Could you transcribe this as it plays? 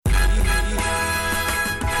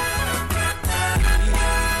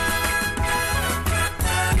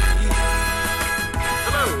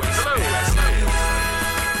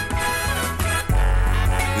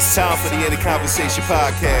It's time for the End of Conversation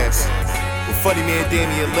podcast with funny man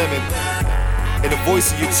Damian Lemon and the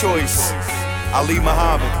voice of your choice, Ali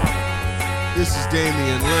Muhammad. This is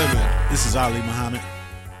Damian Lemon. This is Ali Muhammad.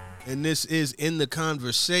 And this is In the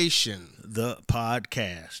Conversation, the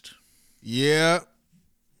podcast. Yeah,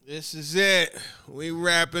 this is it. We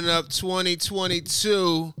wrapping up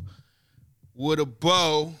 2022 with a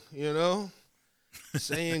bow, you know,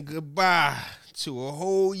 saying goodbye to a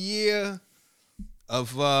whole year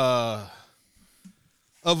of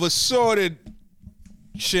assorted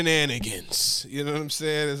shenanigans. You know what I'm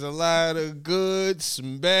saying? There's a lot of good,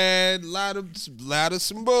 some bad, lot of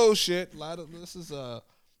some bullshit.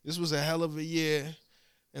 This was a hell of a year,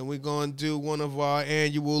 and we're gonna do one of our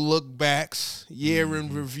annual look backs, year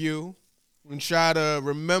in review, and try to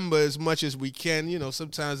remember as much as we can. You know,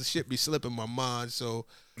 sometimes the shit be slipping my mind, so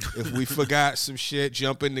if we forgot some shit,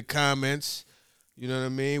 jump in the comments. You know what I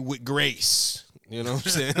mean? With grace. You know what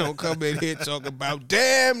I'm saying? Don't come in here talking about,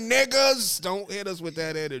 damn niggas. Don't hit us with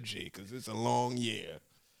that energy, because it's a long year.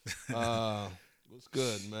 What's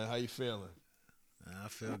good, man? How you feeling? I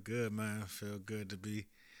feel good, man. I feel good to be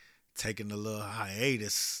taking a little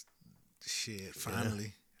hiatus shit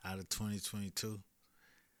finally out of 2022.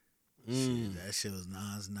 Shit, that shit was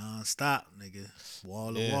non-stop, nigga.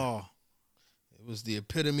 Wall to wall. It was the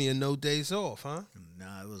epitome of no days off, huh?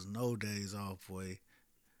 Nah, it was no days off, boy.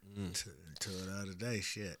 Until the other day,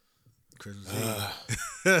 shit. Christmas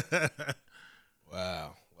Eve.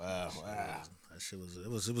 Wow. That shit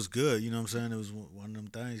was good, you know what I'm saying? It was one of them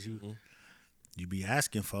things you be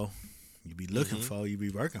asking for, you be looking for, you be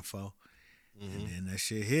working for. And then that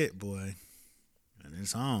shit hit, boy. And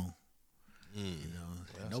it's on. You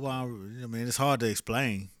know, nobody, I mean, it's hard to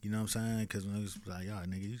explain, you know what I'm saying? Because when it's like, y'all,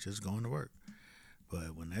 nigga, you just going to work.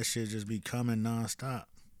 But when that shit just be coming nonstop,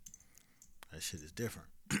 that shit is different.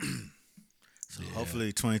 So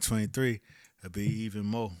hopefully 2023 will be even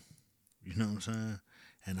more, you know what I'm saying?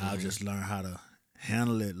 And I'll just learn how to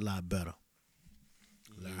handle it a lot better.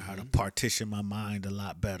 Learn how to partition my mind a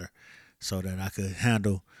lot better so that I could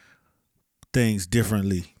handle things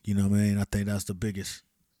differently, you know what I mean? I think that's the biggest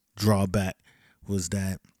drawback, was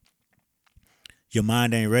that your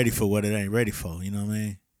mind ain't ready for what it ain't ready for, you know what I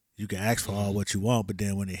mean? You can ask for all what you want, but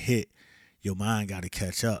then when it hit, your mind got to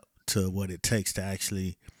catch up to what it takes to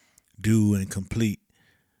actually do and complete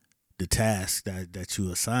the task that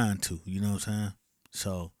you assigned to, you know what I'm saying?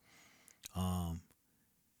 So I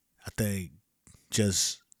think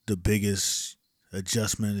just the biggest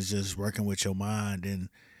adjustment is just working with your mind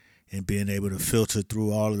and being able to filter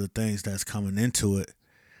through all of the things that's coming into it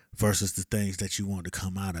versus the things that you want to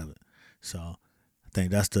come out of it. So I think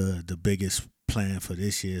that's the biggest plan for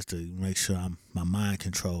this year, is to make sure my mind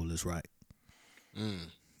control is right. You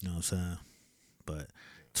know what I'm saying? But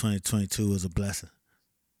 2022 was a blessing.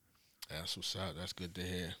 That's what's up. That's good to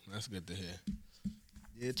hear.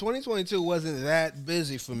 Yeah, 2022 wasn't that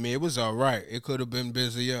busy for me. It was all right. It could have been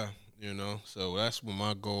busier, you know. So that's what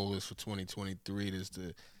my goal is for 2023, is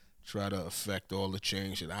to try to affect all the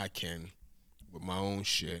change that I can with my own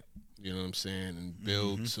shit, you know what I'm saying, and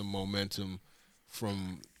build some momentum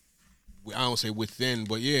from, I don't say within,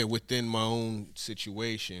 but within my own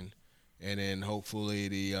situation, and then hopefully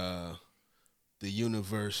the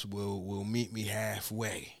universe will meet me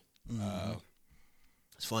halfway.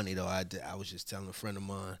 It's funny though. I was just telling a friend of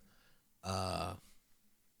mine,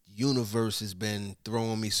 universe has been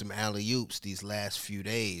throwing me some alley-oops these last few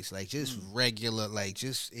days, like just regular, like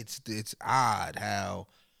just it's odd how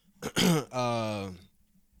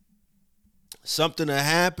something will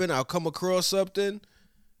happen. I'll come across something,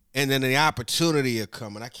 and then the opportunity will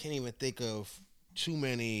come, and I can't even think of too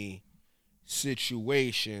many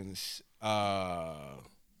situations. One,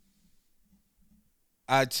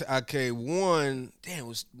 damn, it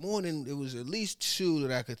was more than, it was at least two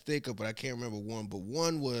that I could think of, but I can't remember one. But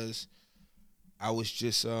one was, I was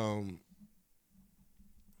just, I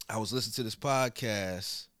was listening to this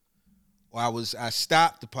podcast, or I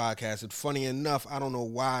stopped the podcast, and funny enough, I don't know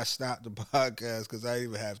why I stopped the podcast, because I didn't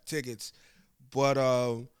even have tickets, but,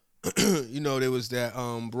 you know, there was that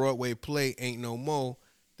Broadway play, Ain't No More,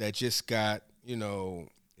 that just got, you know,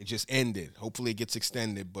 it just ended. Hopefully it gets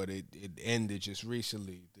extended, but it ended just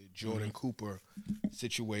recently, the Jordan Cooper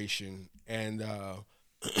situation. And I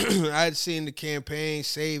had seen the campaign,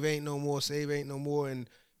 Save Ain't No More, and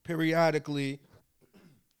periodically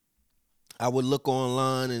I would look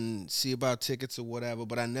online and see about tickets or whatever,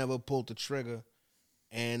 but I never pulled the trigger.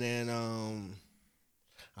 And then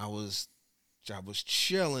I was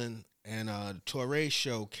chilling, and Torre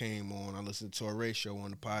show came on. I listened to Torre show on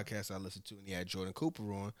the podcast I listened to, and he had Jordan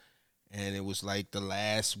Cooper on. and it was like the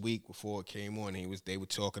last week before it came on. They were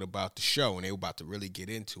talking about the show, and they were about to really get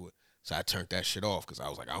into it. So I turned that shit off because I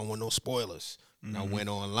was like, I don't want no spoilers. And I went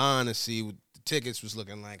online to see what the tickets was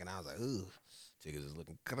looking like, and I was like, ooh, tickets is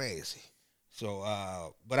looking crazy.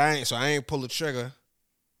 So, but I ain't pull the trigger.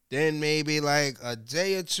 Then maybe like a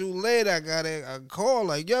day or two later, I got a call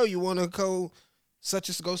like, yo, you want to go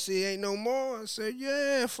go see Ain't No More? I said,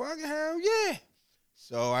 yeah, fuck it, hell yeah.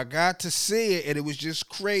 So I got to see it, and it was just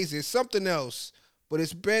crazy. It's something else, but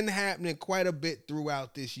it's been happening quite a bit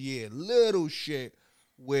throughout this year. Little shit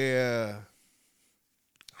where,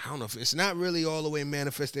 I don't know, if it's not really all the way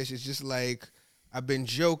manifestation. It's just like, I've been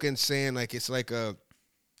joking saying like it's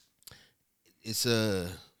a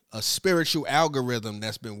spiritual algorithm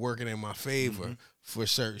that's been working in my favor for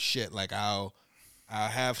certain shit. Like I'll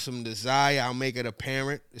have some desire, I'll make it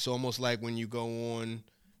apparent. It's almost like when you go online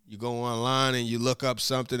and you look up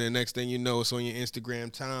something, and next thing you know, it's on your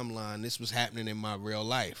Instagram timeline. This was happening in my real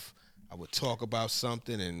life. I would talk about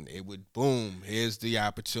something, and it would, boom, here's the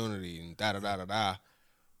opportunity, and da-da-da-da-da.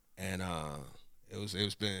 And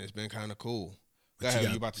it's been kind of cool. Go ahead,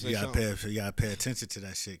 you about to say something? You got to pay attention to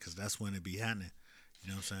that shit, because that's when it be happening. You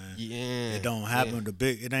know what I'm saying? Yeah. It don't happen. Yeah.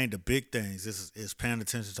 It ain't the big things. It's paying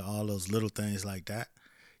attention to all those little things like that.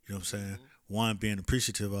 You know what I'm saying? One, being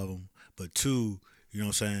appreciative of them, but two, you know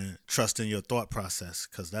what I'm saying, trusting your thought process,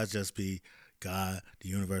 because that just be God, the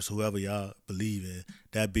universe, whoever y'all believe in,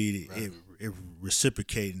 that be it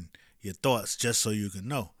reciprocating your thoughts just so you can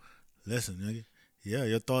know. Listen, nigga, yeah,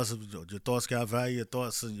 your thoughts got value, your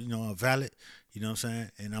thoughts are valid, you know what I'm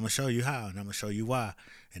saying? And I'm going to show you how, and I'm going to show you why.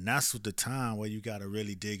 And that's the time where you got to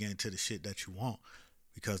really dig into the shit that you want,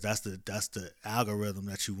 because that's the algorithm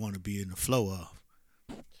that you want to be in the flow of.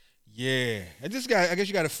 Yeah, I guess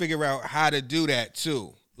you got to figure out how to do that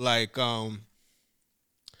too, like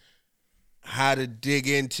how to dig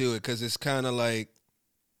into it, because it's kind of like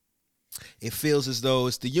it feels as though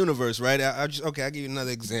it's the universe, right? I'll give you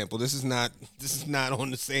another example. This is not on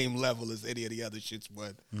the same level as any of the other shits,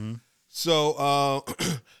 but so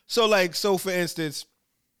for instance,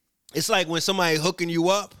 it's like when somebody hooking you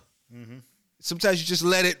up. Sometimes you just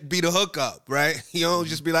let it be the hookup, right? You don't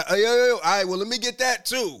just be like, oh, yo, all right, well, let me get that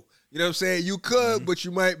too. You know what I'm saying? You could, but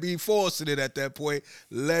you might be forcing it at that point.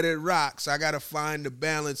 Let it rock. So I got to find the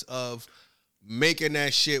balance of making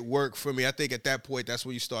that shit work for me. I think at that point, that's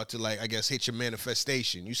when you start to, like, I guess, hit your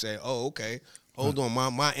manifestation. You say, oh, okay, hold on.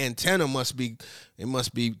 My antenna must be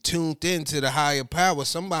tuned into the higher power.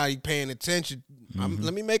 Somebody paying attention.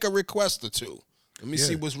 Let me make a request or two. Let me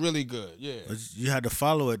see what's really good. Yeah. But you had to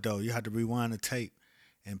follow it, though. You had to rewind the tape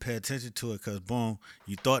and pay attention to it, because, boom,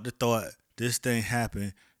 you thought the thought, this thing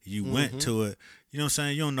happened. You went to it. You know what I'm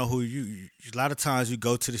saying? You don't know who you a lot of times you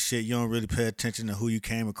go to the shit, you don't really pay attention to who you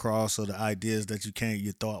came across or the ideas that you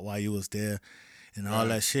thought while you was there and all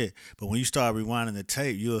that shit. But when you start rewinding the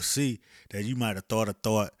tape, you'll see that you might have thought a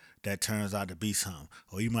thought that turns out to be something.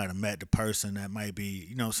 Or you might have met the person that might be,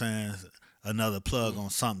 you know what I'm saying, another plug on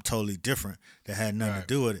something totally different that had nothing to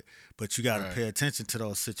do with it. But you got to pay attention to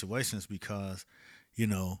those situations, because,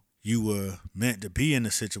 you were meant to be in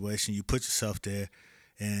the situation. You put yourself there.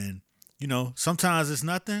 And, sometimes it's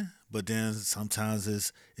nothing, but then sometimes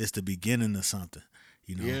it's the beginning of something,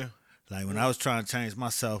 Yeah. Like when I was trying to change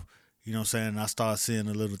myself, you know what I'm saying, I started seeing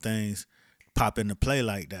the little things pop into play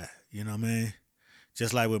like that, you know what I mean?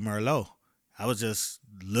 Just like with Merlot. I was just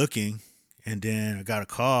looking, and then I got a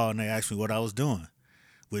call, and they asked me what I was doing,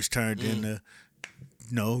 which turned into,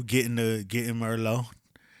 getting Merlot,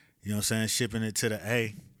 you know what I'm saying, shipping it to the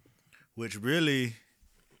A, which really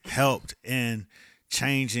helped in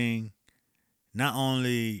changing not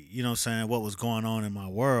only, you know what I'm saying, what was going on in my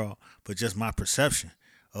world, but just my perception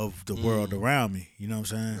of the world around me, you know what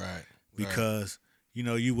I'm saying? Right. Because,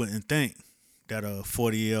 you wouldn't think that a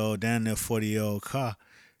 40-year-old car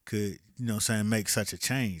could, you know what I'm saying, make such a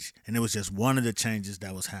change. And it was just one of the changes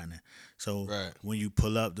that was happening. So when you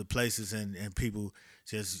pull up the places and people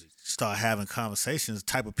just start having conversations,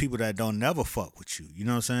 type of people that don't never fuck with you. You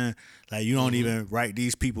know what I'm saying? Like, you don't even write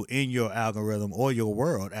these people in your algorithm or your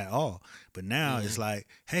world at all. But now it's like,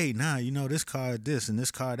 hey, this car this and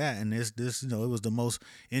this car that, and this, it was the most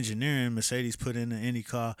engineering Mercedes put into any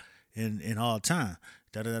car in all time.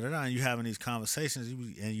 Da-da-da-da. And you having these conversations,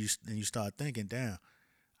 and you start thinking, damn,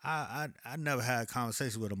 I never had a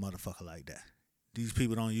conversation with a motherfucker like that. These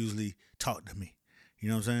people don't usually talk to me. You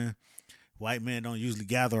know what I'm saying? White men don't usually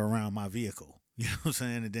gather around my vehicle. You know what I'm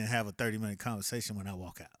saying? And then have a 30-minute conversation when I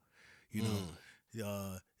walk out.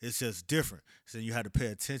 It's just different. So you have to pay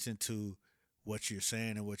attention to what you're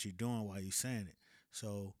saying and what you're doing while you're saying it.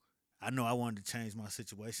 So I know I wanted to change my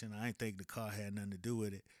situation. I didn't think the car had nothing to do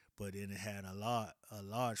with it. but then it had a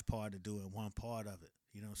large part to do in one part of it.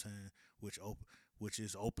 You know what I'm saying? Which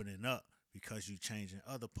is opening up because you changing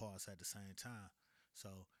other parts at the same time. So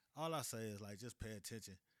all I say is like just pay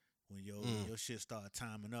attention when your shit start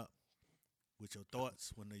timing up with your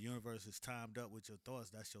thoughts. When the universe is timed up with your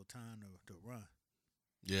thoughts, that's your time to run.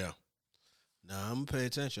 Yeah. Nah, I'm gonna pay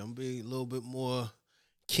attention. I'm gonna be a little bit more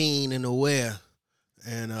keen and aware,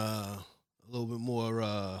 and a little bit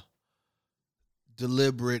more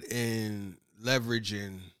deliberate in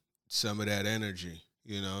leveraging some of that energy.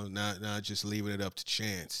 You know, not just leaving it up to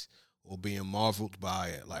chance or being marveled by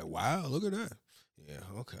it. Like, wow, look at that.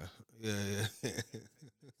 Yeah, okay. Yeah.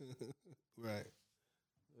 Right.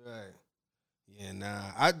 Yeah,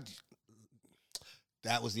 nah.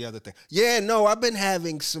 That was the other thing. Yeah, no, I've been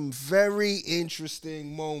having some very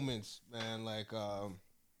interesting moments, man. Like,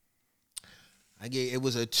 it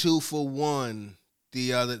was a 2-for-1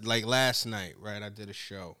 last night, right? I did a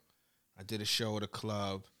show at a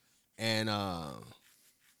club, and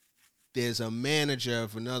there's a manager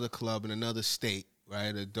of another club in another state,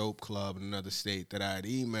 right? A dope club in another state that I had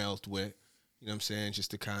emailed with, you know what I'm saying,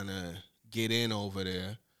 just to kind of get in over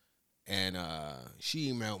there. And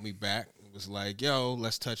she emailed me back. It was like, yo,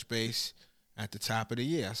 let's touch base at the top of the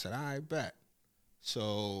year. I said, all right, bet.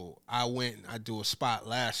 So I went and I do a spot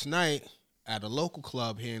last night at a local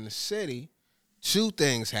club here in the city. 2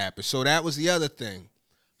 things happened. So that was the other thing.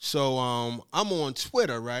 So I'm on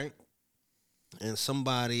Twitter, right? And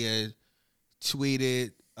somebody had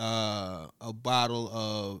tweeted a bottle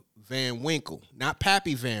of Van Winkle. Not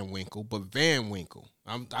Pappy Van Winkle, but Van Winkle.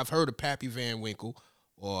 I've heard of Pappy Van Winkle,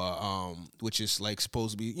 or which is like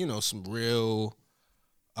supposed to be, you know, some real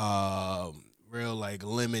like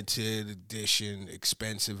limited edition,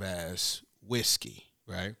 expensive ass whiskey,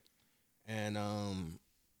 right? And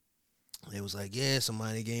it was like, yeah,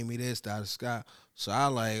 somebody gave me this, Scott. So I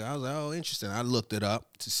was like, oh, interesting. I looked it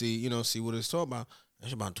up to see what it's talking about.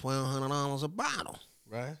 It's about $1,200 a bottle,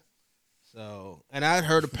 right? So, and I'd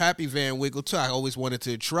heard of Pappy Van Winkle too. I always wanted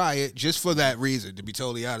to try it just for that reason. To be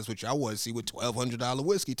totally honest with you, I wanted to see what $1,200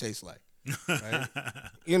 whiskey tastes like. Right?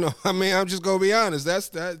 You know, I mean, I'm just gonna be honest. That's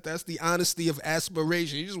the honesty of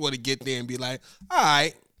aspiration. You just want to get there and be like, all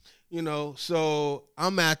right, you know. So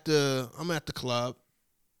I'm at the club,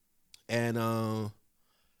 and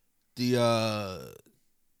the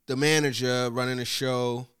manager running the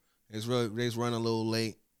show is running a little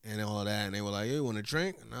late and all that, and they were like, "Hey, you want a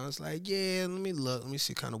drink?" And I was like, "Yeah, let me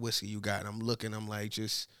see what kind of whiskey you got." And I'm like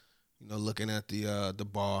just, you know, looking at the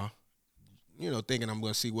bar, you know, thinking I'm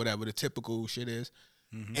gonna see whatever the typical shit is.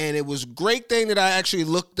 Mm-hmm. And it was a great thing that I actually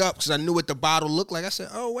looked up because I knew what the bottle looked like. I said,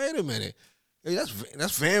 "Oh, wait a minute, hey,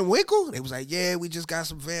 that's Van Winkle?" And it was like, "Yeah, we just got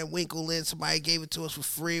some Van Winkle in. Somebody gave it to us for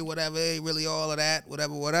free, whatever. Ain't really all of that,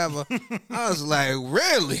 whatever." I was like,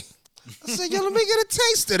 "Really?" I said, "Yo, let me get a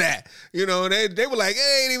taste of that." You know, they were like,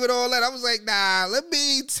 "It ain't even all that." I was like, "Nah, let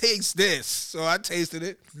me taste this." So I tasted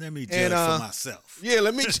it. Let me judge for myself. Yeah,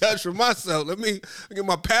 let me judge for myself. Let me get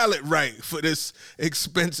my palate right for this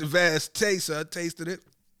expensive ass taste. So I tasted it.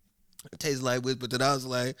 It tastes like whiskey, but then I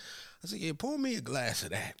said, "Yeah, pour me a glass of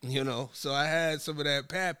that." You know, so I had some of that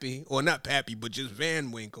Pappy, or not Pappy, but just Van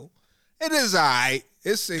Winkle. It is all right.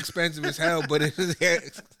 It's expensive as hell, but it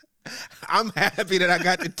is. I'm happy that I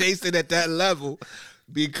got to taste it at that level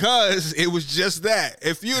because it was just that.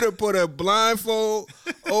 If you'd have put a blindfold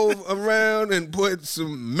around and put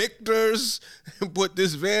some Michters and put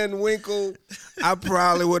this Van Winkle, I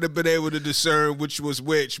probably would have been able to discern which was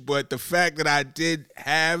which. But the fact that I did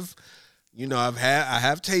have, you know, I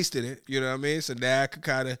have tasted it, you know what I mean? So now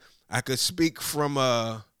I could speak from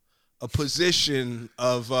a position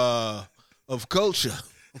of culture.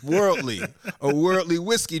 A worldly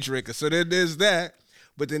whiskey drinker. So then there's that.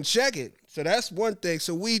 But then check it. So that's one thing.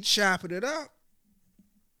 So we chopping it up.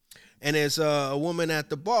 And there's a woman at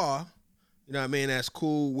the bar, you know what I mean, that's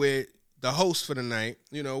cool with the host for the night.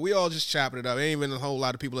 You know, we all just chopping it up. Ain't even a whole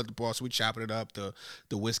lot of people at the bar, so we chopping it up. The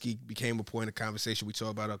whiskey became a point of conversation. We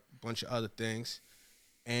talked about a bunch of other things.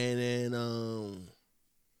 And then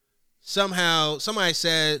somehow somebody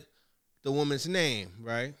said the woman's name,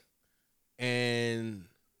 right? And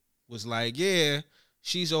was like, "Yeah,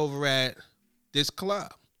 she's over at this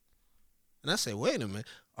club." And I said, "Wait a minute,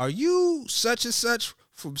 are you such and such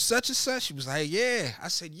from such and such?" She was like, "Yeah." I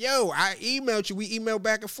said, "Yo, I emailed you. We emailed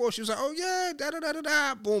back and forth." She was like, "Oh yeah,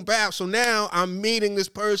 da-da-da-da-da, boom, bam." So now I'm meeting this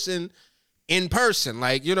person in person,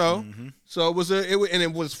 like, you know. Mm-hmm. So it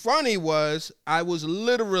was funny was I was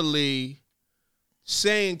literally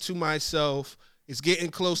saying to myself, it's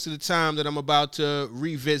getting close to the time that I'm about to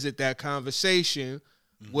revisit that conversation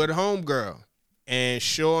with Homegirl. And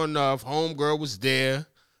sure enough, Homegirl was there.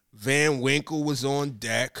 Van Winkle was on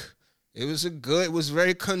deck. It was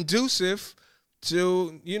very conducive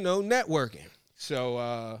to, networking.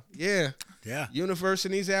 So, yeah. Universe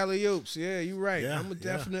and these alley-oops. Yeah, you're right. I'm going to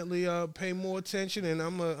definitely pay more attention, and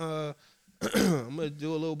I'm going to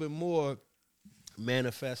do a little bit more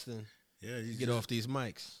manifesting. Yeah, you get off these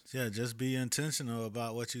mics. Yeah, just be intentional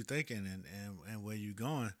about what you're thinking and where you're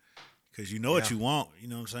going, because you know what you want. You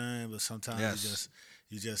know what I'm saying? But sometimes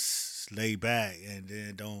you just lay back and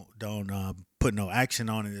then don't put no action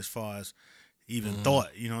on it as far as even thought.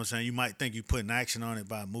 You know what I'm saying? You might think you're putting action on it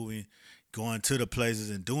by going to the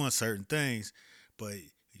places and doing certain things, but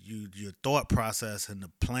your thought process and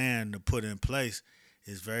the plan to put in place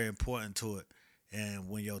is very important to it. And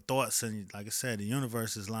when your thoughts and, like I said, the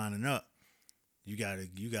universe is lining up, you gotta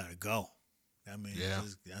go. That means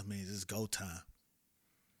it's go time.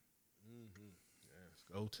 Yeah, it's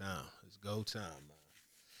go time. It's go time, man.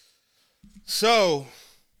 So,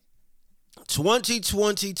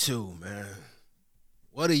 2022, man.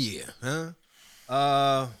 What a year,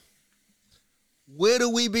 huh? Where do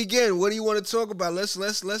we begin? What do you want to talk about?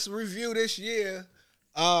 Let's review this year.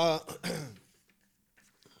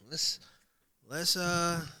 Let's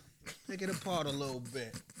take it apart a little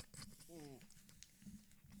bit.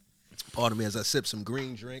 Pardon me as I sip some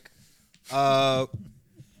green drink. I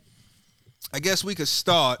guess we could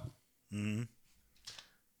start. Mm-hmm.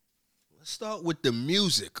 Let's start with the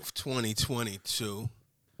music of 2022.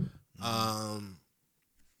 I'm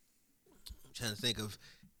trying to think of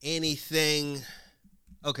anything.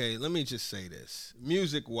 Okay, let me just say this.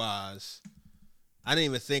 Music-wise, I didn't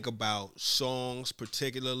even think about songs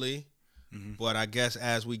particularly, but I guess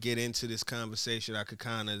as we get into this conversation, I could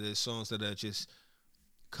there's songs that are just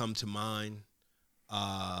come to mind,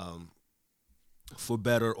 for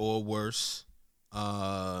better or worse.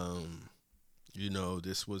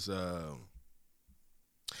 This was I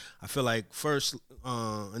feel like first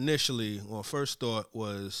thought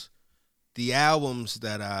was the albums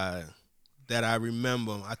that I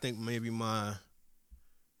remember. I think maybe my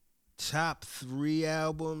top 3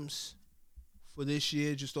 albums for this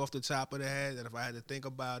year, just off the top of the head, that if I had to think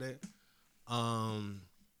about it,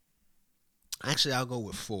 actually I'll go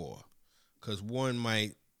with 4, because one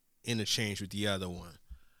might interchange with the other one.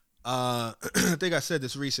 I think I said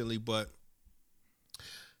this recently, but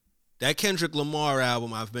that Kendrick Lamar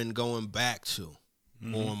album I've been going back to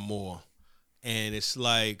more and more. And it's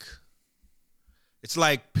like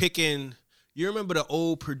picking, you remember the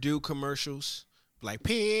old Purdue commercials? Like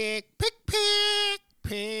pick.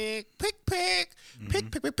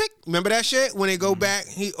 Remember that shit? When they go back,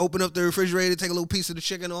 he open up the refrigerator, take a little piece of the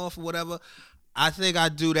chicken off or whatever. I think I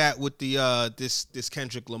do that with the this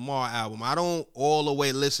Kendrick Lamar album. I don't all the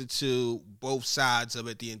way listen to both sides of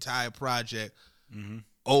it, the entire project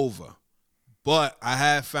over. But I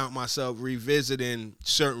have found myself revisiting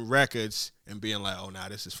certain records and being like, oh, nah,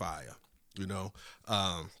 this is fire.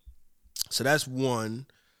 So that's one.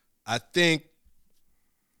 I think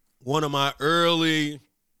one of my early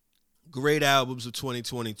great albums of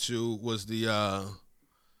 2022 was the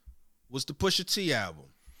Pusha T album.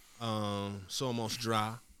 So Almost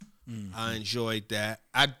Dry. I enjoyed that.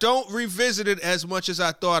 I don't revisit it as much as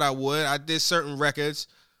I thought I would. I did certain records.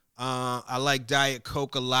 I like Diet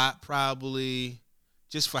Coke a lot, probably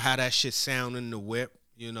just for how that shit sound in the whip,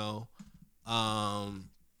 I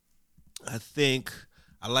think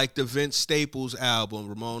I like the Vince Staples album,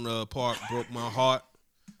 Ramona Park Broke My Heart.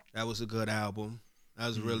 That was a good album. That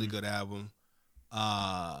was a really good album.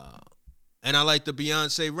 And I like the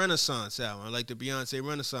Beyonce Renaissance album.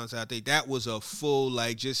 I think that was a full,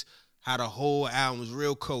 just how the whole album was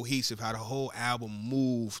real cohesive, how the whole album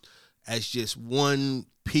moved as just one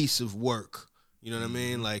piece of work. You know what I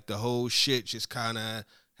mean? Like the whole shit just kind of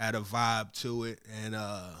had a vibe to it. And,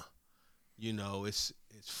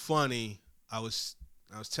 it's funny. I was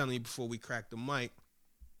telling you before we cracked the mic,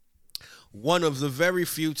 one of the very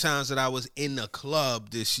few times that I was in the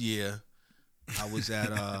club this year, I was at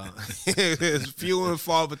it's few and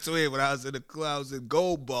far between. When I was in the club, I was at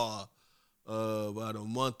Gold Bar about a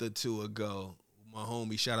month or two ago. My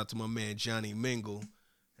homie, shout out to my man Johnny Mingle,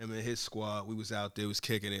 him and his squad. We was out there, was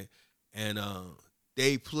kicking it, and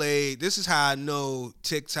they played. This is how I know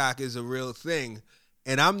TikTok is a real thing.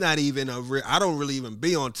 And I'm not even I don't really even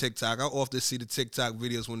be on TikTok. I often see the TikTok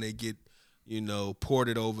videos when they get,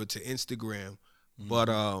 ported over to Instagram. But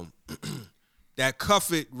that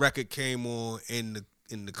Cuff It record came on in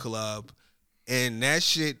the club, and that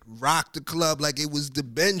shit rocked the club like it was the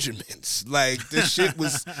Benjamins. Like this shit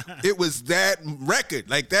was, it was that record.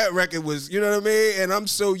 Like that record was, you know what I mean? And I'm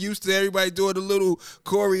so used to everybody doing a little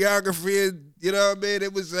choreography, and, you know what I mean?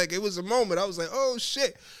 It was like, it was a moment. I was like, oh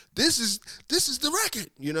shit, this is the record.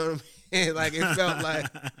 You know what I mean? Like it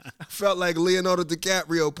felt like Leonardo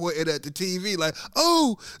DiCaprio pointed at the TV, like,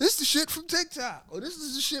 oh, this is the shit from TikTok, or this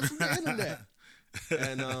is the shit from the internet.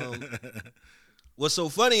 And what's so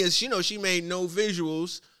funny is, she made no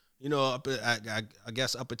visuals, I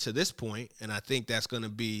guess up until this point, and I think that's gonna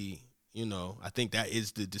be, I think that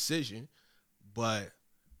is the decision. But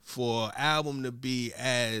for an album to be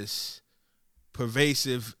as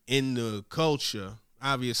pervasive in the culture,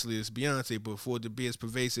 obviously it's Beyonce, but for it to be as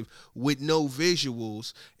pervasive with no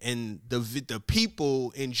visuals, and the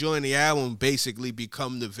people enjoying the album basically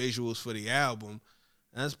become the visuals for the album,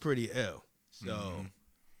 that's pretty ill. So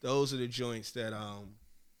those are the joints that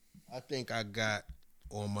I think I got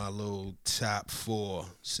on my little top 4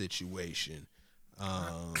 situation.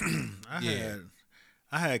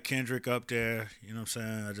 I had Kendrick up there, you know what I'm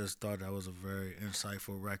saying? I just thought that was a very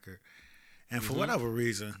insightful record. And for whatever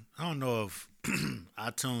reason, I don't know if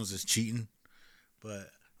iTunes is cheating, but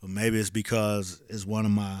maybe it's because it's one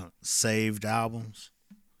of my saved albums.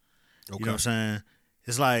 Okay. You know what I'm saying?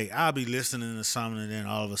 It's like I'll be listening to something and then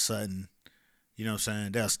all of a sudden, you know what I'm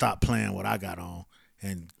saying, they'll stop playing what I got on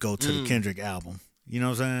and go to the Kendrick album. You know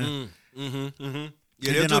what I'm saying?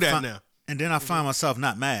 Yeah, they'll do that now. And then I find myself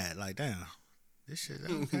not mad. Like, damn, this shit,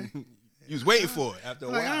 okay. You was waiting for it after a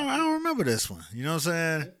while. I don't remember this one. You know what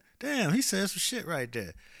I'm saying? Damn, he said some shit right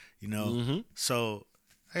there. You know? So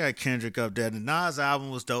I got Kendrick up there. The Nas album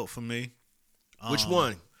was dope for me. Which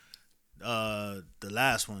one? The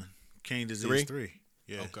last one, King Disease 3.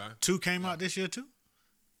 Yeah. Okay. 2 came out this year too?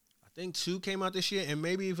 I think 2 came out this year, and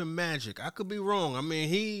maybe even Magic. I could be wrong. I mean,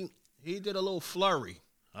 he did a little flurry.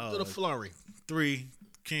 He did a flurry. 3,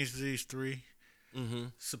 King Disease 3.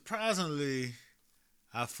 Surprisingly,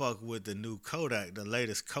 I fuck with the new Kodak, the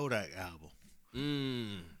latest Kodak album.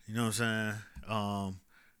 You know what I'm saying?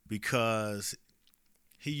 Because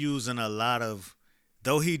he using a lot of,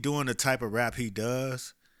 though he doing the type of rap he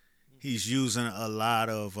does, he's using a lot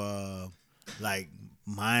of like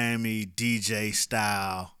Miami DJ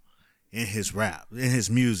style in his rap, in his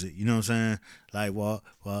music. You know what I'm saying? Like well,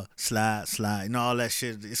 slide, all that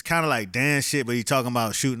shit. It's kind of like dance shit, but he talking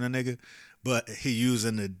about shooting a nigga. But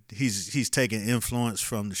he's taking influence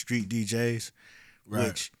from the street DJs,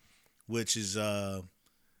 right. which is a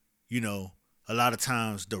lot of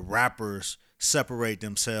times the rappers separate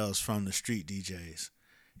themselves from the street DJs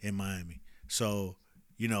in Miami. So,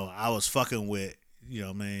 I was fucking with,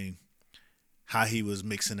 how he was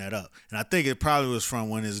mixing that up. And I think it probably was from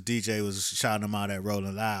when his DJ was shouting him out at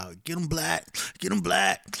Rolling Loud. Get him black, get him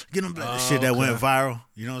black, get him black. The shit that went viral.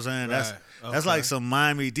 You know what I'm saying? Right. That's like some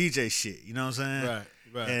Miami DJ shit. You know what I'm saying?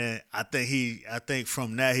 Right. And I think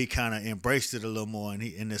from that he kind of embraced it a little more. And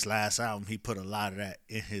in this last album, he put a lot of that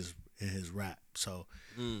in his rap. So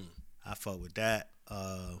I fuck with that.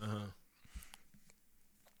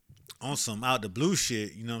 On some out the blue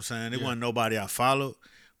shit, you know what I'm saying? It wasn't nobody I followed.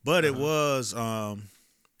 But it was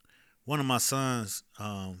one of my son's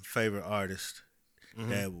favorite artists.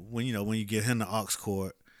 That when you get him the aux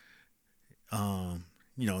cord,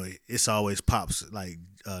 it's always pops like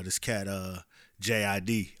this cat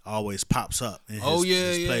JID always pops up in his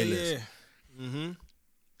playlist. Yeah.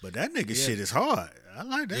 But that nigga shit is hard. I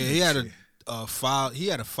like that. Yeah, he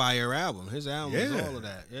had a fire album. His album was all of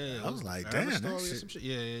that. Yeah, I was like, damn, that shit.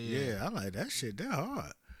 Yeah, I like that shit. That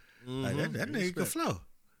hard. Like that nigga can flow.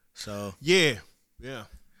 So yeah.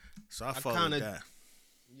 So I fuck with that.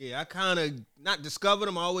 Yeah, I kind of not discovered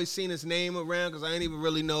him. I always seen his name around because I didn't even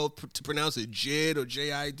really know to pronounce it JID or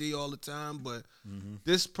JID all the time. But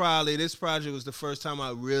this project was the first time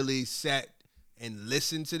I really sat and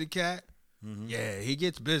listened to the cat. Yeah, he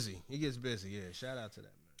gets busy. Yeah, shout out to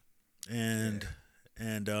that man.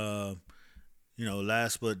 And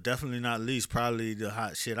last but definitely not least, probably the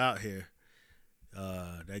hot shit out here.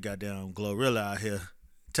 That goddamn Glorilla out here.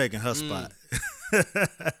 Taking her spot.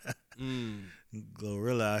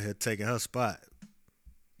 Glorilla out here taking her spot.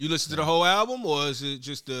 You listen to the whole album, or is it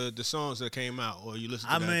just the songs that came out, or you listen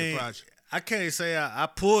to the project? I can't say I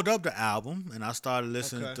pulled up the album and I started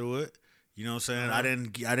listening through it. You know what I'm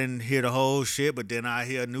saying? I didn't hear the whole shit, but then I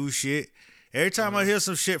hear new shit. Every time I hear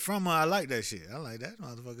some shit from her, I like that shit. I like that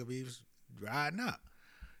motherfucker be riding out.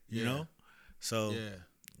 You know? So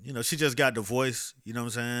she just got the voice, you know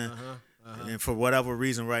what I'm saying? And for whatever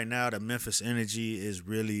reason right now, the Memphis energy is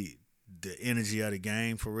really the energy of the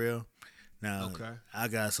game for real. Now, I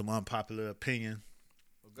got some unpopular opinion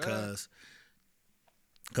because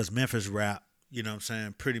Memphis rap, you know what I'm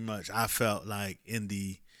saying, pretty much I felt like in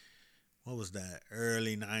the, what was that,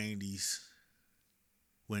 early 90s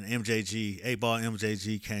when 8Ball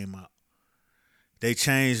MJG came out. they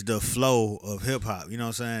changed the flow of hip hop. You know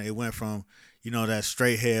what I'm saying? It went from, that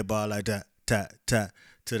straight head bar like that, to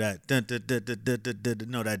that,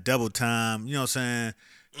 that double time, you know what I'm saying?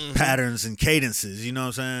 Patterns and cadences, you know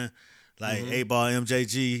what I'm saying? Like 8-Ball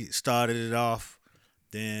MJG started it off.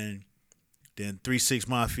 Then 3-6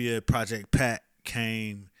 Mafia, Project Pat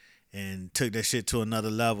came and took that shit to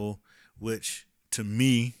another level, which to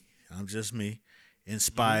me, I'm just me,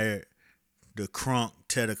 inspired the Crunk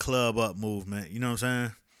Tear the Club Up movement. You know what I'm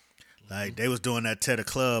saying? Like they was doing that Tear the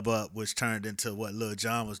Club Up, which turned into what Lil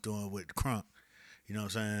Jon was doing with Crunk. You know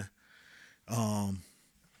what I'm saying?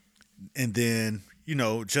 And then,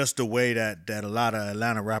 just the way that a lot of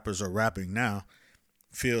Atlanta rappers are rapping now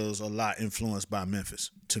feels a lot influenced by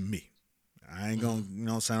Memphis to me. I ain't gonna, you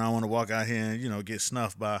know what I'm saying? I don't want to walk out here and, get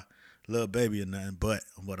snuffed by Lil Baby or nothing. But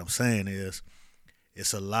what I'm saying is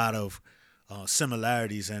it's a lot of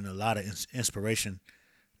similarities and a lot of inspiration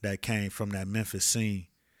that came from that Memphis scene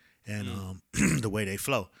and the way they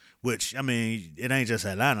flow. Which, I mean, it ain't just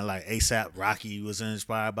Atlanta. Like ASAP Rocky was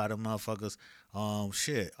inspired by them motherfuckers. A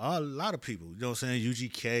lot of people. You know what I'm saying?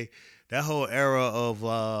 UGK. That whole era of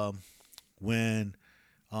when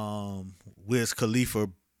Wiz Khalifa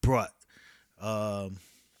brought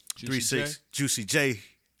 3-6 Juicy J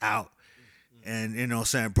out and, you know what I'm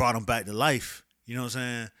saying, brought him back to life. You know what I'm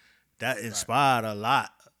saying? That inspired a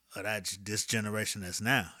lot of this generation that's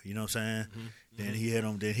now. You know what I'm saying? Then he hit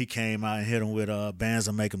him. Then he came out and hit him with bands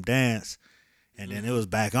that make him dance, and then it was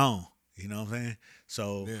back on. You know what I'm saying?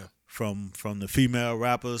 So from the female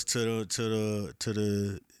rappers to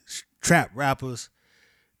the trap rappers,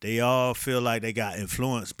 they all feel like they got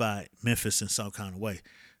influenced by Memphis in some kind of way.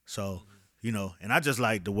 So and I just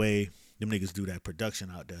like the way them niggas do that production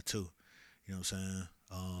out there too. You know what I'm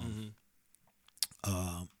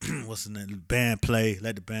saying? What's the name? Band play.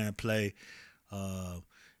 Let the band play.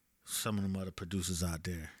 Some of them other producers out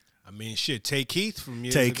there. I mean, shit, Tay Keith from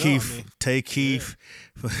years Tay ago. Keith.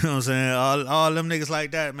 You know what I'm saying? All them niggas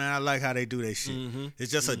like that, man. I like how they do their shit. It's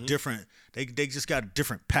just a different. They just got a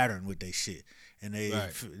different pattern with their shit, and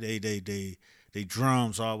they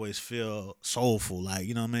drums always feel soulful. Like,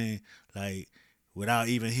 you know what I mean? Like without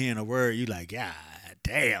even hearing a word, you like, God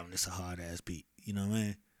damn, this a hard ass beat. You know what I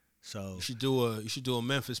mean? So you should do a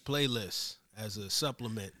Memphis playlist as a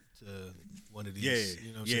supplement to one of these.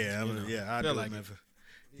 I do like Memphis.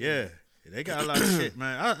 Yeah, they got a lot of shit,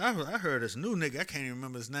 man. I heard this new nigga. I can't even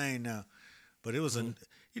remember his name now, but it was I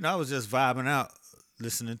was just vibing out,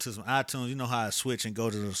 listening to some iTunes. You know how I switch and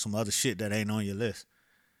go to some other shit that ain't on your list.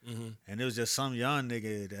 And it was just some young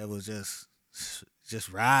nigga that was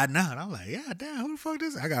just riding out. I'm like, yeah, damn, who the fuck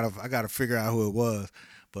this? I gotta figure out who it was,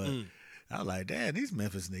 but. I was like, damn, these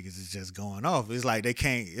Memphis niggas is just going off. It's like they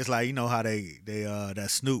can't. It's like, you know how they that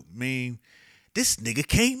Snoop meme. This nigga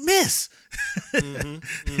can't miss. You know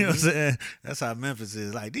what I'm saying? That's how Memphis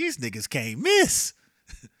is. Like, these niggas can't miss.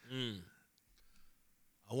 I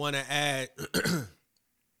want to add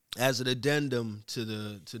as an addendum to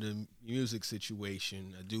the music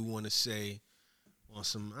situation. I do want to say on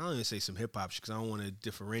some. I don't even say some hip hop because I don't want to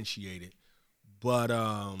differentiate it, but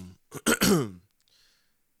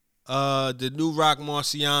the new Rock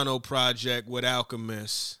Marciano project with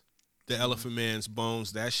Alchemist, the Elephant Man's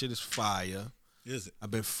Bones, that shit is fire. Is it?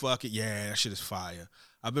 That shit is fire.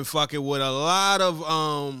 I've been fucking with a lot of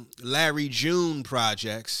Larry June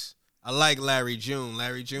projects. I like Larry June.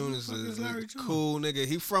 Larry June is a cool nigga.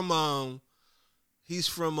 He's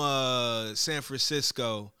from San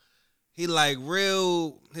Francisco. He like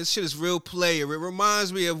his shit is real player. It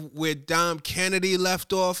reminds me of where Dom Kennedy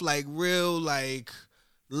left off, like real like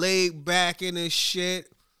laid back in his shit,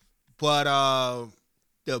 but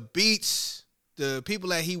the beats, the people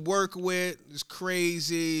that he work with is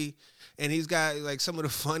crazy, and he's got like some of the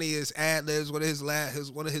funniest ad libs. One of his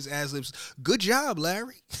ad libs, "Good job,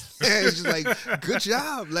 Larry." It's just like, "Good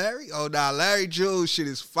job, Larry." Oh nah, Larry June shit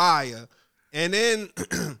is fire. And then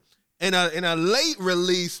in a late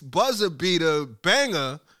release buzzer beater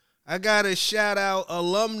banger, I gotta shout out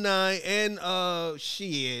alumni and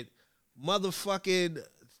motherfucking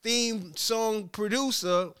theme song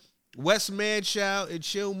producer Wes Manchild and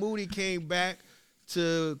Chill Moody came back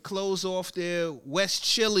to close off their West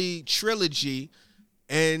Chili trilogy,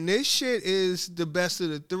 and this shit is the best of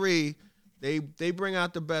the three. They bring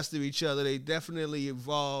out the best of each other. They definitely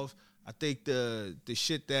evolve. I think the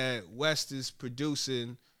shit that West is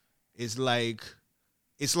producing is like,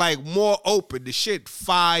 it's like more open. The shit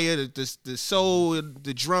fire. The soul,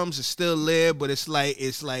 the drums are still there, but it's a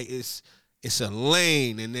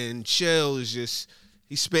lane. And then Chill is just,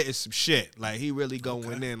 He's spitting some shit. Like, he really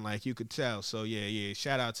going in, like, you could tell. So, yeah,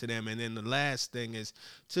 shout out to them. And then the last thing is,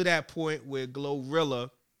 to that point where Glorilla,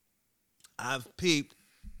 I've peeped,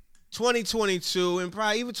 2022 and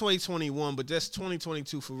probably even 2021, but just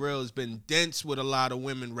 2022 for real has been dense with a lot of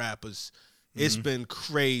women rappers. It's been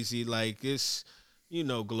crazy. Like, it's, you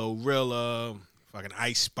know, Glorilla, fucking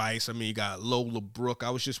Ice Spice. I mean, you got Lola Brooke. I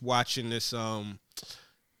was just watching this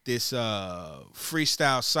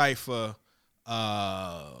freestyle cypher.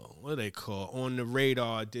 What do they call? On the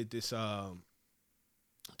Radar did this all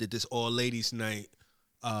ladies night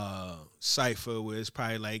cypher where it's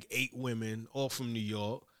probably like 8 women, all from New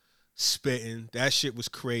York, spitting. That shit was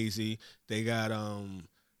crazy. They got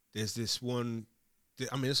there's this one.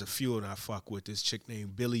 I mean, there's a few that I fuck with. This chick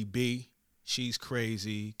named Billy B. She's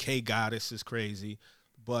crazy. K Goddess is crazy.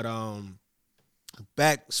 But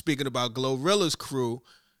back speaking about Glorilla's crew,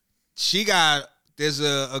 there's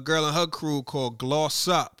a girl in her crew called Gloss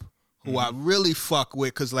Up, who I really fuck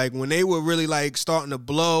with, because like when they were really like starting to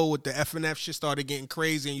blow with the FNF shit started getting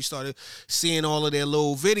crazy and you started seeing all of their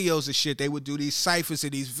little videos and shit, they would do these ciphers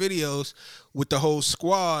and these videos with the whole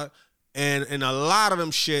squad, and a lot of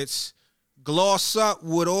them shits, Gloss Up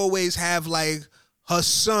would always have like her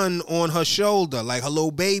son on her shoulder, like her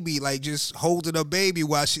little baby, like just holding her baby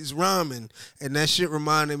while she's rhyming. And that shit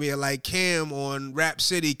reminded me of like Cam on Rap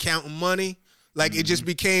City counting money. Like it just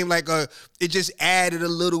became like it just added a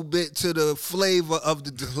little bit to the flavor of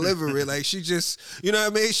the delivery. Like she just, you know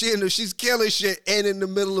what I mean? She's killing shit and in the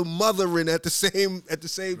middle of mothering at the same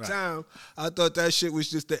right. time. I thought that shit was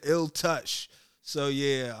just the ill touch. So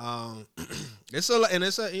yeah, it's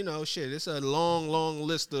a long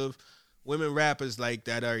list of women rappers like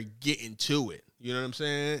that are getting to it. You know what I'm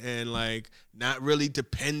saying? And like not really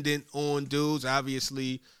dependent on dudes.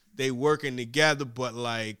 Obviously they working together, but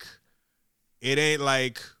like it ain't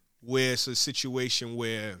like where it's a situation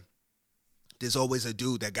where there's always a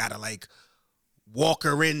dude that gotta like walk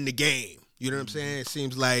her in the game. You know what I'm saying? It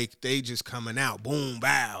seems like they just coming out, boom,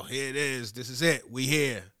 bow, here it is, this is it, we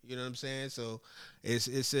here. You know what I'm saying? So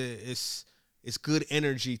it's good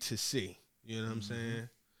energy to see. You know what I'm saying?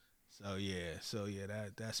 So yeah,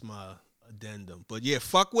 that's my addendum. But yeah,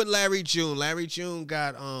 fuck with Larry June. Larry June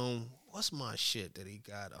got what's my shit that he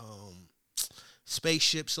got?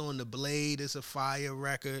 Spaceships on the Blade is a fire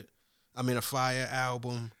record. I mean a fire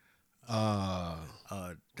album. That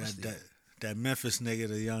Memphis nigga,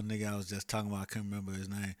 the young nigga I was just talking about, I can't remember his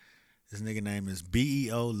name. His nigga name is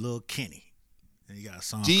BEO Lil Kenny. And he got a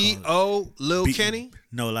song D.O. Lil Kenny?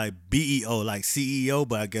 No, like BEO, like CEO,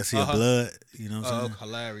 but I guess he a blood. You know what I'm saying?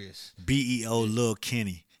 Hilarious. BEO Lil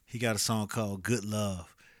Kenny. He got a song called Good Love.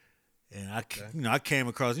 And I came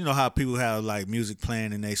across, you know how people have like music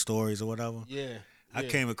playing in their stories or whatever? Yeah. I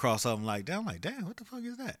came across something like that. I'm like, damn, what the fuck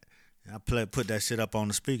is that? And I put that shit up on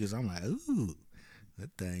the speakers. I'm like, ooh, that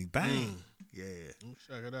thing bang. Yeah.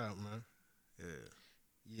 Check it out, man.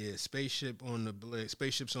 Yeah, Spaceships on the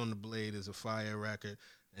Blade is a fire record.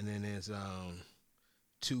 And then there's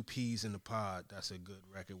 2 Peas in the Pod. That's a good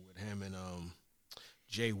record with him and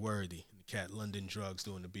Jay Worthy, the cat London Drugs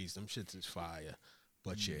doing the beats. Them shits is fire.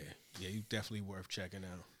 But yeah, you definitely worth checking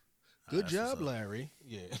out. Good job, Larry.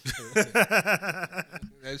 Yeah.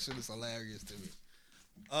 That shit is hilarious to me.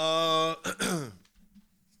 All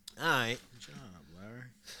right.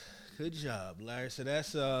 Good job, Larry. So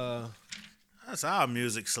that's our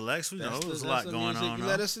music selects. We know there's a lot going on.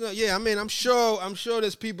 Let us know. Yeah, I mean, I'm sure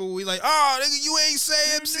there's people we like, oh, nigga, you ain't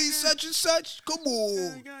say MC such and such. Come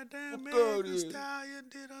on. Goddamn, man, the Stallion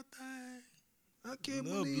did a thing. I can't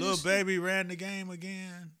believe Lil Baby ran the game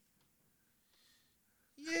again.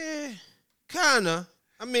 Yeah, kinda.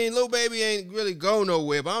 I mean, Lil Baby ain't really go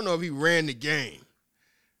nowhere, but I don't know if he ran the game.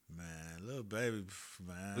 Man, Lil Baby,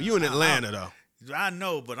 man. Well, you in Atlanta though. I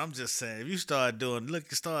know, but I'm just saying, if you start doing the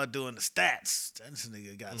stats, this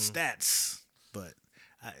nigga got stats. But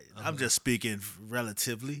I'm just speaking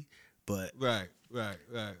relatively. But right.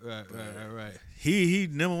 He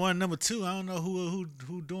number 1, number 2. I don't know who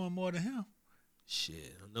doing more than him.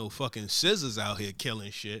 Shit, I know fucking Scissors out here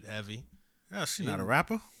killing shit heavy. Yeah, she not a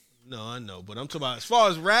rapper. No, I know, but I'm talking about as far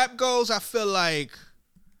as rap goes, I feel like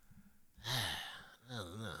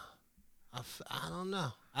I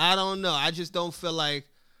don't know. I just don't feel like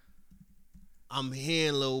I'm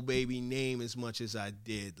hearing Lil Baby name as much as I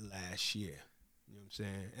did last year. You know what I'm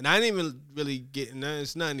saying? And I didn't even really get,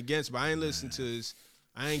 it's nothing against, but I ain't listened to his,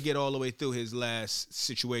 I ain't get all the way through his last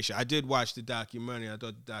situation. I did watch the documentary. I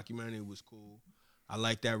thought the documentary was cool. I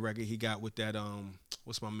like that record he got with that,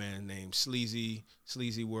 what's my man's name? Sleazy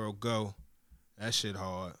World Go. That shit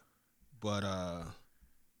hard. But, I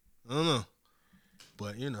don't know.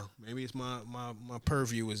 but maybe it's my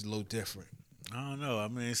purview is a little different. I don't know. I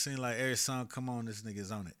mean, it seems like every song come on, this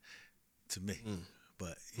nigga's on it to me.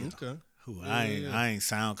 But Okay. I ain't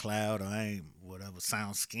SoundCloud or I ain't whatever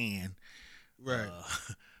SoundScan. Right.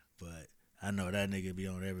 But I know that nigga be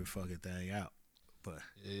on every fucking thing out. But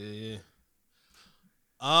Yeah.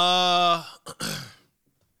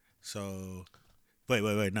 So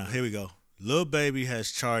wait. Now here we go. Lil Baby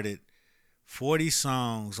has charted 40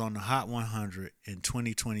 songs on the Hot 100 in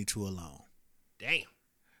 2022 alone. Damn.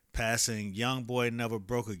 Passing Young Boy Never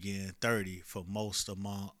Broke Again 30 for most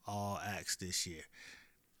among all acts this year.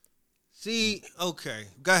 See, okay,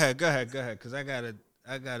 go ahead, because I got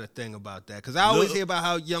a thing about that. Because I always hear about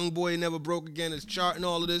how Young Boy Never Broke Again is charting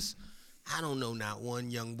all of this. I don't know not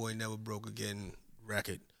one Young Boy Never Broke Again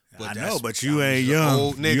record. I know, but you ain't young.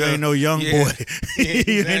 Old nigga. You ain't no young boy. Yeah,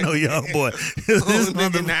 exactly. You ain't no young boy. This Old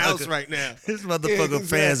nigga in the house right now. This motherfucker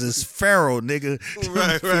fans is feral, nigga.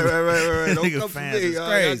 Right. Don't Nigga come for fans me.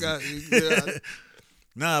 is crazy.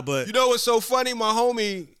 Nah, but you know what's so funny? My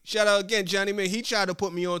homie, shout out again, Johnny Man. He tried to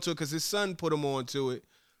put me onto it because his son put him onto it,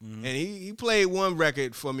 and he played one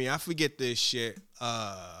record for me. I forget this shit.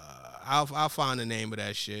 I'll find the name of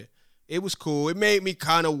that shit. It was cool. It made me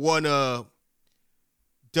kind of wanna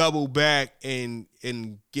double back and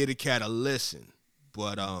get a cat a listen.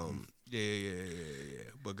 But yeah.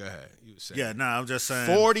 But go ahead. You were saying. yeah, nah, I'm just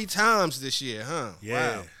saying 40 times this year, huh?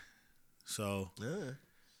 Yeah. Wow. So Yeah.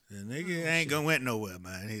 the nigga ain't gonna went nowhere,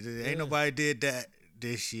 man. Ain't nobody did that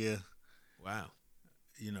this year. Wow.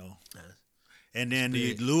 And then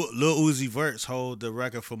big. Lil Uzi Vert's hold the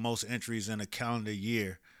record for most entries in a calendar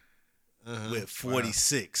year with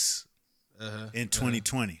 46 in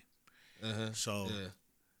 2020. So,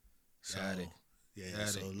 Got it. Yeah, Got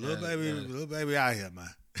so it. Lil Baby out here, man.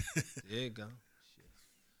 There you go.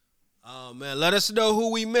 Oh man, let us know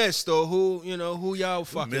who we missed or who y'all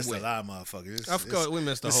fucking We missed with. a lot of motherfuckers. Of course, we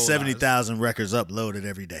missed a There's whole 70,000 records uploaded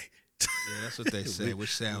every day. Yeah, that's what they say,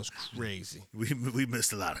 which sounds crazy. We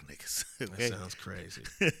missed a lot of niggas. Okay? That sounds crazy.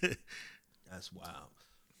 That's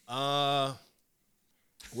wild.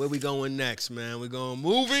 Where we going next, man? We going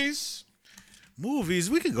movies? Movies,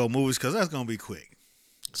 we can go movies because that's gonna be quick.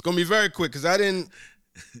 It's gonna be very quick because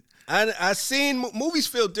I seen movies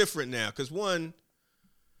feel different now because one,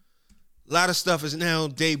 a lot of stuff is now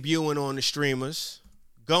debuting on the streamers.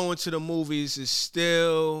 Going to the movies is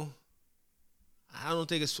still, I don't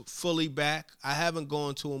think it's fully back. I haven't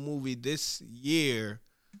gone to a movie this year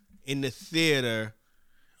in the theater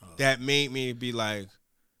that made me be like,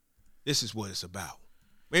 this is what it's about.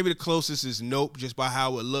 Maybe the closest is Nope, just by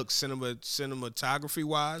how it looks cinematography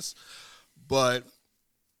wise, but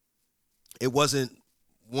it wasn't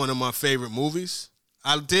one of my favorite movies.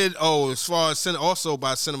 I did as far as also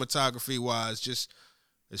by cinematography wise, just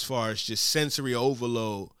as far as just sensory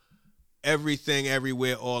overload, Everything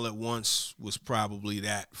Everywhere All at Once was probably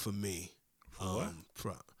that for me.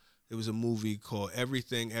 It was a movie called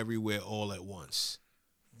Everything Everywhere All at Once.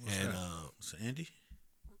 It's an indie?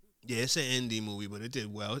 Yeah, it's an indie movie, but it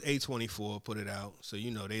did well. A24 put it out, so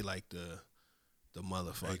they like the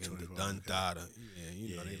motherfucking the Dun Dada.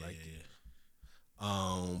 Yeah, they like it.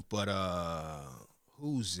 But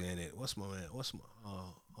who's in it? What's my homegirl's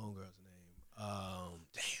name?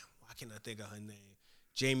 Damn, why can't I think of her name?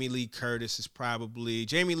 Jamie Lee Curtis is probably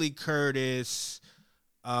Jamie Lee Curtis.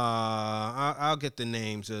 I'll get the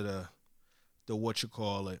names of the what you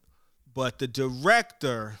call it, but the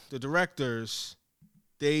directors.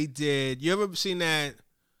 They did. You ever seen that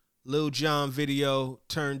Lil Jon video,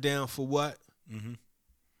 Turned Down for What? Mm-hmm.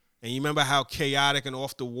 And you remember how chaotic and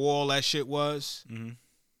off the wall that shit was? Mm-hmm.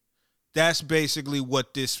 That's basically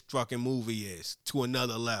what this fucking movie is, to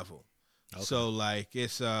another level. Okay. So like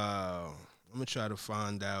it's I'm gonna try to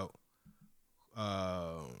find out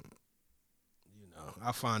I'll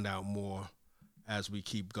find out more as we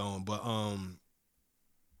keep going. But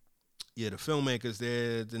the filmmakers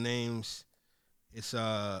there, the names, it's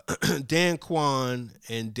Dan Kwan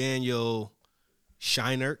and Daniel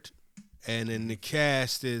Scheinert. And then the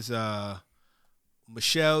cast is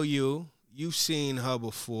Michelle Yeoh. You've seen her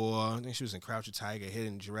before. I think she was in Crouching Tiger,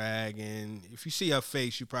 Hidden Dragon. If you see her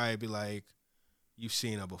face, you probably be like, you've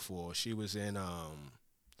seen her before. She was in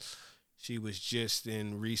she was just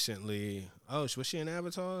in recently. Oh, was she in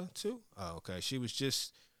Avatar too? Oh, okay. She was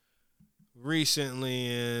just recently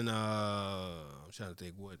in I'm trying to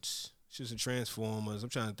think she was in Transformers. I'm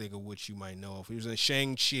trying to think of what you might know of. She was in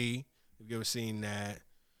Shang-Chi. Have you ever seen that?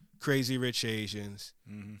 Crazy Rich Asians.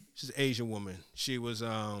 Mm-hmm. She's an Asian woman. She was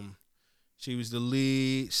the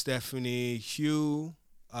lead. Stephanie Hugh.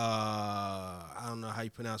 I don't know how you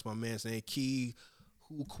pronounce my man's name. Ki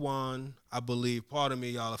Huquan, I believe. Pardon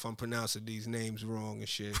me, y'all, if I'm pronouncing these names wrong and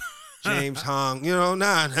shit. James Hong, you know, you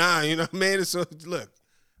know what I mean? So look,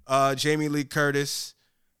 Jamie Lee Curtis,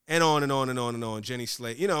 and on and on and on and on. Jenny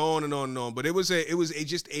Slate, you know, on and on and on. But it was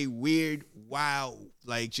just a weird, wild,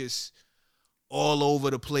 like just all over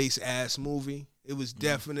the place ass movie. It was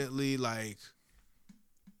definitely like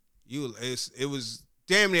it was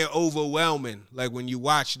damn near overwhelming, like when you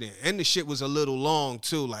watched it. And the shit was a little long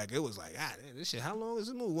too. Like it was like, damn, this shit, how long is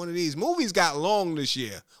this movie? One of these movies got long this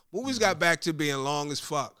year. Movies got back to being long as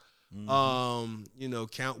fuck. You know,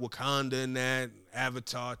 Count Wakanda in that,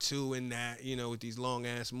 Avatar 2 in that, you know, with these long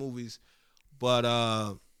ass movies. But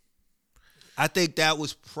I think that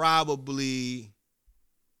was probably,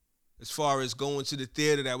 as far as going to the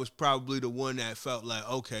theater, that was probably the one that felt like,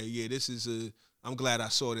 okay, yeah, I'm glad I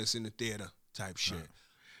saw this in the theater type shit.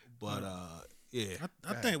 But yeah.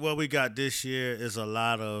 I think what we got this year is a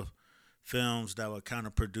lot of films that were kind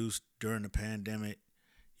of produced during the pandemic.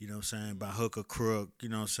 You know what I'm saying? By hook or crook, you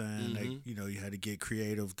know what I'm saying? Like, you know, you had to get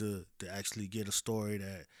creative to actually get a story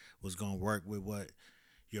that was going to work with what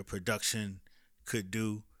your production could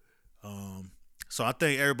do. So I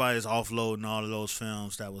think everybody's offloading all of those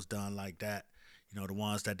films that was done like that. You know, the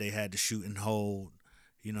ones that they had to shoot and hold.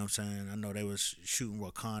 You know what I'm saying? I know they was shooting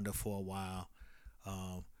Wakanda for a while.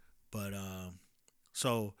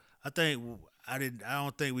 So I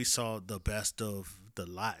don't think we saw the best of the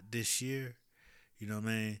lot this year. You know what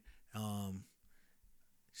I mean?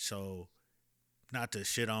 So not to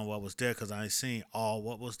shit on what was there, because I ain't seen all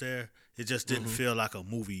what was there. It just didn't feel like a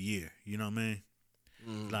movie year. You know what I mean?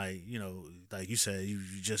 Like, you know, like you said, you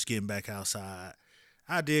just getting back outside.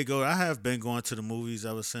 I have been going to the movies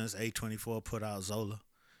ever since A24 put out Zola.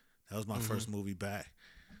 That was my first movie back.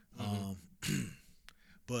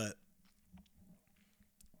 But,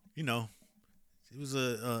 you know, it was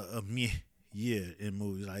a meh year in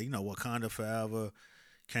movies. Like, you know, Wakanda Forever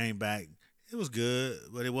came back. It was good,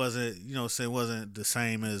 but it wasn't, you know, it wasn't the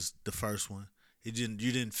same as the first one. You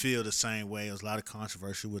didn't feel the same way. There was a lot of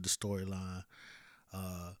controversy with the storyline.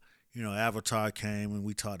 You know, Avatar came and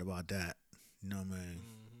we talked about that. You know what I mean?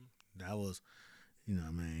 That was, you know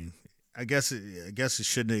what I mean? I guess it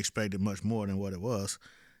shouldn't have expected much more than what it was.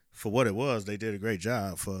 For what it was, they did a great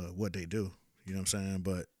job for what they do. You know what I'm saying?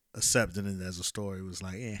 But accepting it as a story was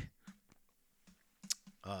like,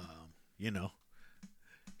 you know,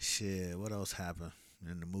 shit. What else happened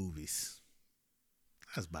in the movies?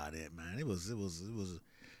 That's about it, man. It was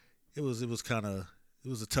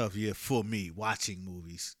a tough year for me watching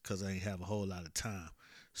movies because I ain't have a whole lot of time.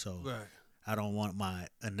 So I don't want my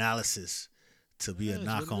analysis to be a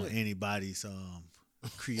knock on anybody's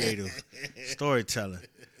creative storytelling.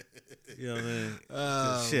 You know what I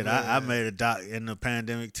mean? Shit, I made a doc in the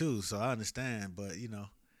pandemic too, so I understand. But you know,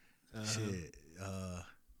 shit.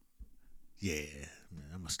 Yeah, man,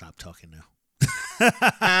 I'm gonna stop talking now.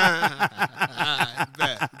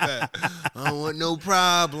 Bet. I don't want no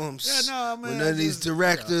problems with none of these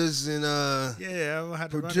directors and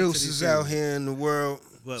producers out here in the world.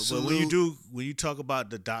 But when you talk about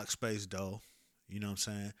the doc space though, you know what I'm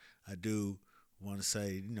saying? I do want to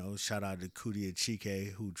say, you know, shout out to Cudi and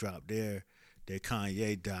Chike who dropped their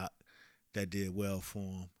Kanye doc that did well for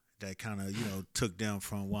them. That kind of, you know, took them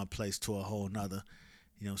from one place to a whole nother.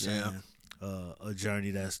 You know what I'm saying? A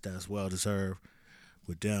journey that's well deserved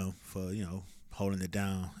with them for, you know, holding it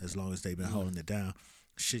down as long as they've been holding it down.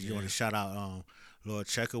 Shit, you want to shout out Lord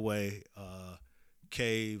Checkaway,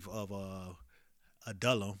 Cave of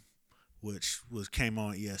Adullam, which came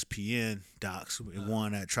on ESPN docs. It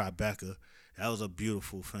won at Tribeca. That was a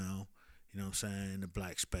beautiful film. You know what I'm saying? In the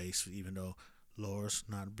black space, even though Laura's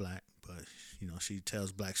not black, but you know she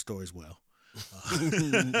tells black stories well.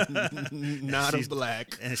 Not a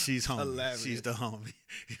black, and she's homie. Hilarious. She's the homie.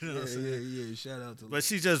 You know what I'm saying? Yeah. Shout out to. But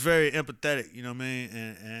she's just very empathetic. You know what I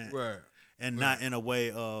mean? And not in a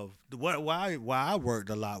way of why I worked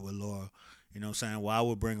a lot with Laura. You know what I'm saying? Why I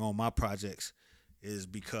would bring on my projects is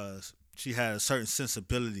because she had a certain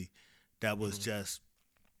sensibility that was just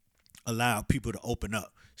allowed people to open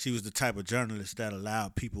up. She was the type of journalist that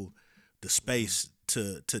allowed people the space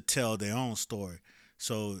to tell their own story.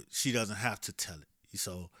 So she doesn't have to tell it.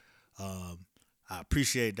 So I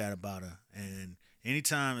appreciate that about her. And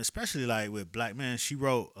anytime, especially like with Black Men, she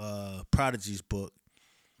wrote Prodigy's book.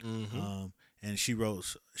 And she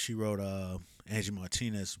wrote Angie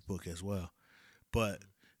Martinez's book as well. But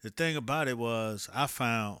the thing about it was I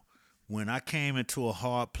found when I came into a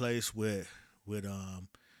hard place with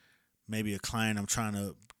maybe a client, I'm trying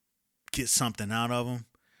to get something out of them.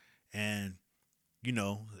 And, you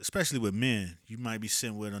know, especially with men, you might be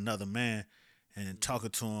sitting with another man and talking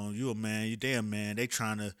to them, you a man, you damn man. They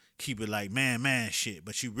trying to keep it like man shit,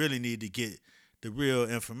 but you really need to get the real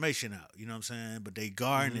information out. You know what I'm saying? But they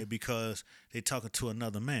guarding it because they talking to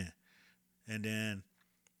another man. And then,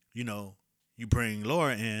 you know, you bring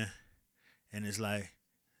Laura in, and it's like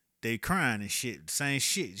they crying and shit, same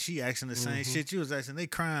shit. She asking the same shit you was asking. They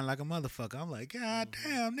crying like a motherfucker. I'm like, God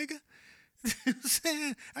damn, nigga. You know what I'm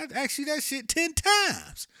saying? I asked you that shit 10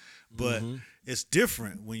 times. But it's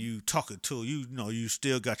different when you talking to, you know, you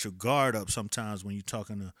still got your guard up sometimes when you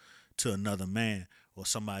talking to another man or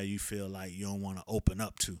somebody you feel like you don't want to open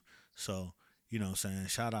up to. So, you know what I'm saying?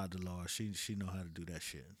 Shout out to Laura. She know how to do that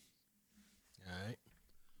shit. All right.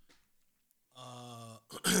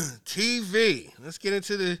 TV. Let's get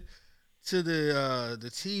into the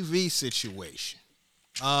TV situation.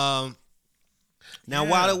 Now,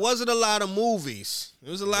 while it wasn't a lot of movies, it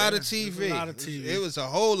was a lot of TV. It was a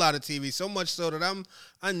whole lot of TV. So much so that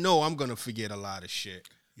I know I'm gonna forget a lot of shit.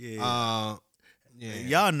 Yeah.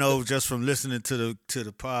 Y'all know just from listening to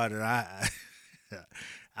the pod that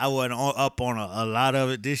I wasn't up on a lot of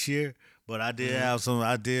it this year, but I did have some.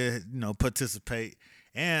 I did, you know, participate,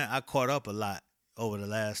 and I caught up a lot over the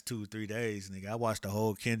last 2-3 days. Nigga, I watched the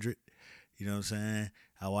whole Kendrick. You know what I'm saying?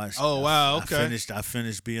 I watched. Oh wow! Okay. I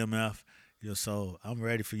finished BMF. So I'm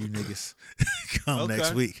ready for you niggas come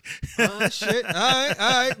next week. Shit. All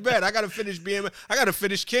right, bet. I gotta finish BMF. I gotta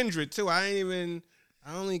finish Kendrick too. I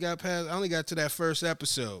only got to that first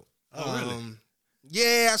episode. Oh, really?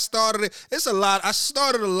 Yeah, I started it. It's a lot. I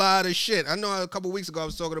started a lot of shit. I know a couple weeks ago I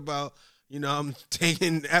was talking about, you know, I'm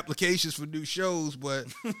taking applications for new shows, but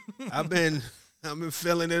I've been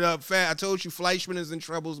filling it up fast. I told you Fleischman is in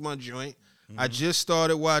Trouble's my joint. I just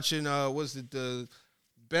started watching was it the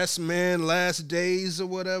Best Man Last Days or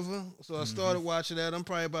whatever. So I started watching that. I'm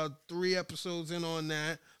probably about 3 episodes in on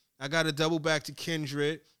that. I got to double back to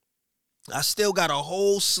Kendrick. I still got a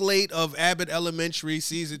whole slate of Abbott Elementary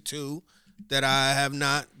season 2 that I have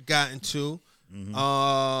not gotten to.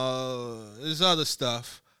 There's other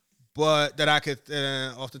stuff, but that I could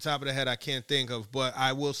off the top of the head I can't think of. But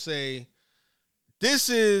I will say this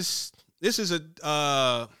is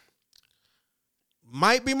a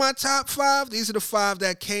might be my top 5. These are the 5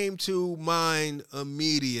 that came to mind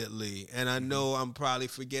immediately. And I know I'm probably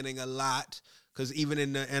forgetting a lot because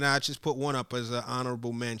even and I just put one up as an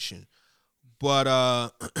honorable mention.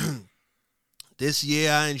 But this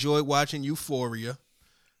year I enjoyed watching Euphoria.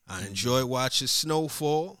 I enjoyed watching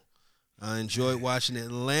Snowfall. I enjoyed watching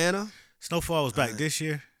Atlanta. Snowfall was back this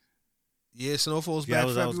year? Yeah, Snowfall's back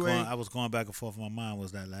February. I was going back and forth in my mind.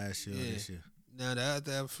 Was that last year or this year? No,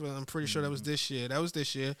 I'm pretty sure that was this year. That was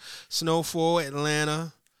this year. Snowfall,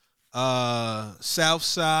 Atlanta, South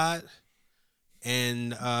Side,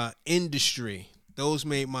 and Industry. Those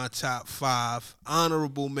made my top 5.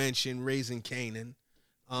 Honorable mention, Raising Kanan.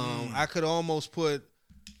 I could almost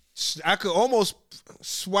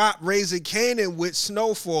swap Raising Kanan with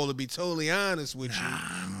Snowfall, to be totally honest with you.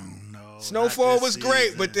 Snowfall was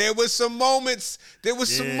great, but there was some moments.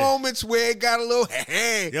 Some moments where it got a little.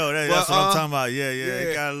 Yo, that's what I'm talking about. Yeah.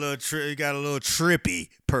 It got a little trippy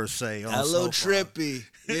per se. A little trippy.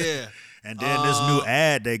 Yeah. And then this new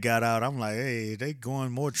ad they got out, I'm like, hey, they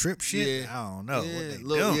going more trip shit? Yeah. I don't know. Yeah, what they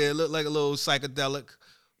doing. Yeah, it looked like a little psychedelic.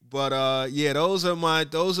 But yeah, those are my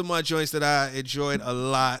joints that I enjoyed a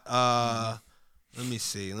lot. Let me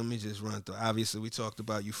see. Let me just run through. Obviously, we talked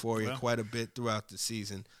about Euphoria quite a bit throughout the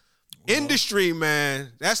season. Industry,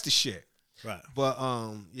 man, that's the shit. Right. But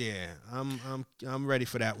yeah, I'm ready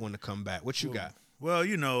for that one to come back. What you got? Well,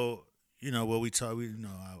 you know what we talk.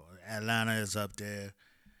 Atlanta is up there.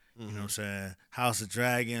 You know what I'm saying? House of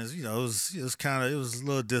Dragons. You know, it was a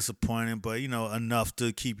little disappointing, but you know enough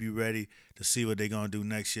to keep you ready to see what they're gonna do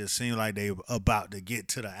next year. Seemed like they were about to get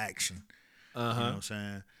to the action. You know what I'm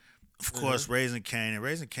saying? Of course, Raising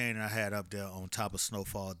Kanan I had up there on top of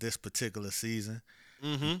Snowfall this particular season.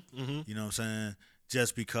 You know what I'm saying?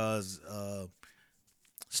 Just because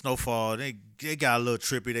Snowfall, they got a little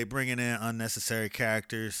trippy. They bringing in unnecessary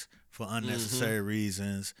characters for unnecessary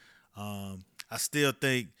reasons. I still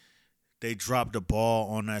think they dropped the ball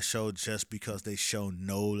on that show just because they show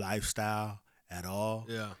no lifestyle at all.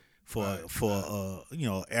 Yeah. For you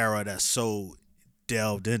know, era that's so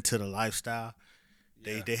delved into the lifestyle.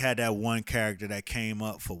 They had that one character that came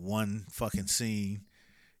up for one fucking scene.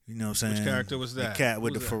 You know what I'm saying? Which character was that? The cat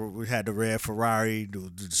with we had the red Ferrari, the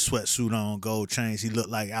sweatsuit on, gold chains. He looked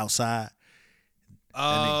like outside.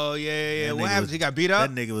 Oh, yeah. What happened? He got beat up?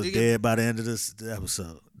 That nigga was dead by the end of the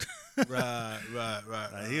episode. Right.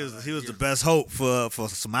 Like he was the best hope for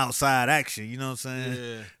some outside action. You know what I'm saying?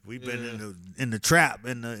 Yeah. We've been in the trap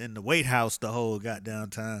in the White House the whole goddamn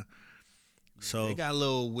time. So they got a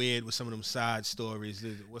little weird with some of them side stories.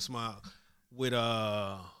 What's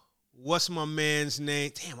my man's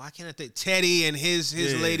name? Damn, why can't I think? Teddy and his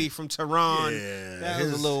lady from Tehran. Yeah, that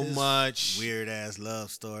was a little much. Weird ass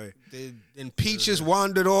love story. And Peaches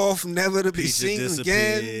wandered off, never to be Peaches seen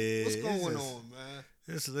disappeared. again. What's going on, man?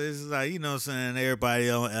 It's like, you know what I'm saying, everybody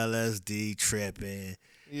on LSD tripping.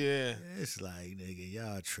 Yeah. It's like, nigga,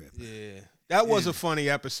 y'all tripping. Yeah. That was a funny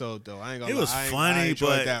episode, though. I ain't gonna lie. It was funny, I enjoyed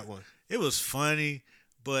but that one. It was funny,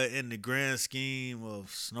 but in the grand scheme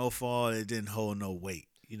of Snowfall, it didn't hold no weight.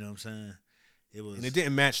 You know what I'm saying? And it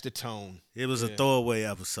didn't match the tone. It was a throwaway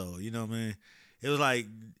episode. You know what I mean? It's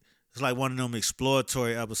like one of them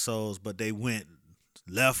exploratory episodes, but they went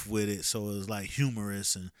left with it, so it was like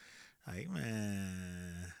humorous and like,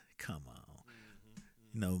 man, come on.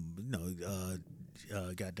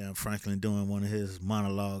 Goddamn Franklin doing one of his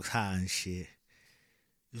monologues high and shit.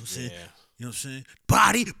 You know what I'm saying? You know what I'm saying?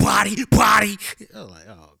 Body. I was like,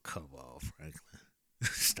 oh, come on, Franklin.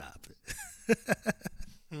 Stop it.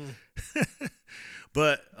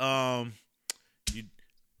 But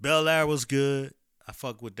Bel Air was good. I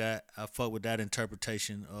fuck with that. I fuck with that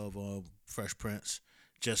interpretation of Fresh Prince.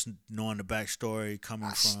 Just knowing the backstory coming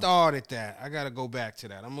from. I started that. I gotta go back to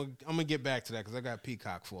that. I'm gonna get back to that because I got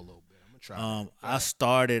Peacock for a little bit. I'm gonna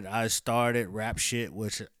try. I started rap shit,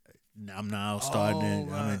 which I'm now starting it.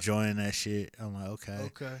 Right. I'm enjoying that shit. I'm like, okay.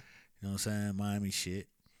 Okay. You know what I'm saying? Miami shit.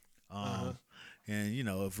 And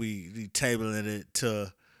if we tabling it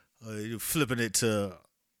to flipping it to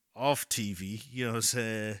off TV, you know what I'm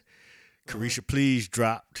saying? Carisha Please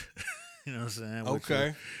dropped. You know what I'm saying?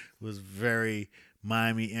 Okay. Was very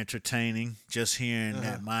Miami entertaining. Just hearing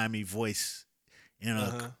that Miami voice in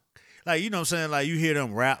a like, you know what I'm saying? Like, you hear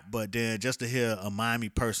them rap, but then just to hear a Miami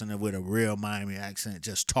person with a real Miami accent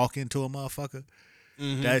just talking to a motherfucker,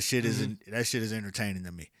 that shit is entertaining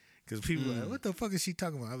to me. Because people are like, what the fuck is she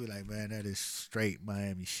talking about? I'll be like, man, that is straight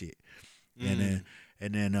Miami shit. And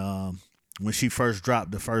then when she first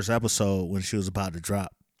dropped the first episode, when she was about to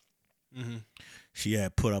drop, she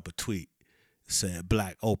had put up a tweet that said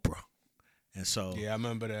Black Oprah. And so I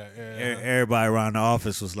remember that. Everybody around the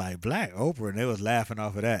office was like, Black Oprah, and they was laughing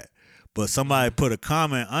off of that. But somebody put a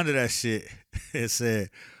comment under that shit and said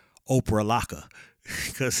Oprah Laka.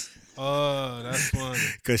 That's funny.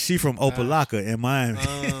 Because she from Opalaka in Miami.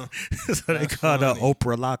 So they called her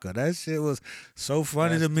Oprah Laka. That shit was so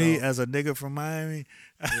funny to me as a nigga from Miami.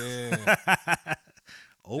 Yeah.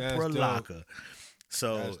 Oprah Laka.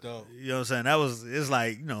 So, you know what I'm saying? That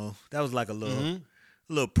was like a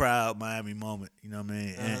little proud Miami moment, you know what I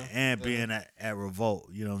mean? And being at Revolt,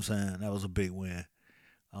 you know what I'm saying? That was a big win.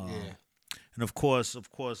 And of course,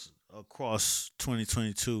 across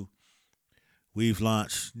 2022, we've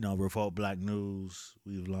launched, Revolt Black News.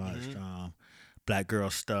 We've launched Black Girl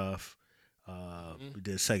Stuff. We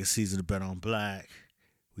did the second season of Bet on Black.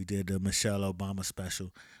 We did the Michelle Obama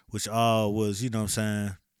special, which all was, you know what I'm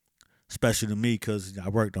saying, special to me because I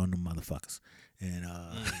worked on them motherfuckers. And,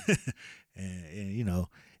 and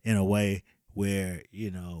in a way where,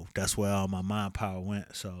 that's where all my mind power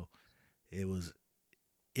went. So it was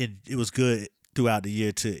good throughout the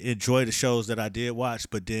year to enjoy the shows that I did watch,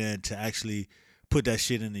 but then to actually put that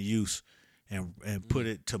shit into use and put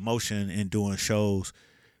it to motion in doing shows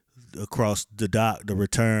across the dock, the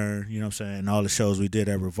return, you know what I'm saying, all the shows we did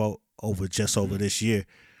at Revolt over this year.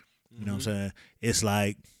 You know what I'm saying? It's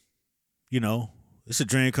like, it's a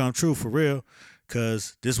dream come true for real,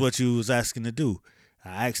 because this is what you was asking to do.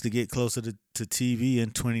 I asked to get closer to TV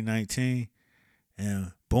in 2019,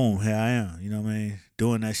 and boom, here I am, you know what I mean,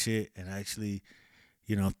 doing that shit and actually,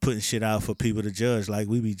 putting shit out for people to judge like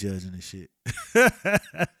we be judging and shit.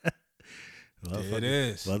 It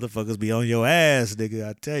is. Motherfuckers be on your ass, nigga,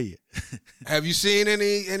 I tell you. Have you seen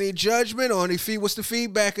any judgment or what's the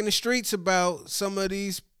feedback in the streets about some of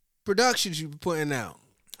these productions you've been putting out?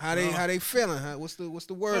 How they feeling? What's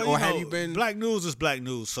the word? Or have you been? Black News is Black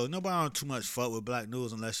News, so nobody don't too much fuck with Black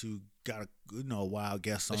News unless you got a wild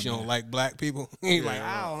guess on. Unless you don't like black people. I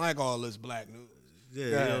don't like all this black news. Yeah.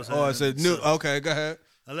 You know what I'm saying? It's a new. Okay, go ahead.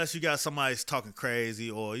 Unless you got somebody talking crazy,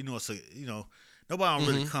 or nobody don't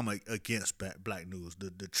really come against Black News.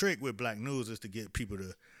 The trick with Black News is to get people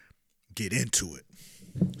to get into it.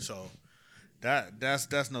 So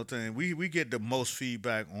that's no thing. We get the most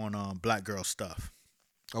feedback on Black Girl Stuff.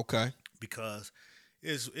 Okay. Because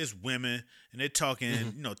it's women and they're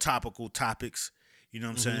talking, topical topics, you know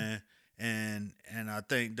what I'm saying? And I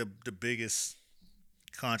think the biggest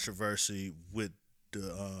controversy with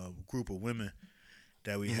the group of women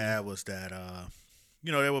that we had was that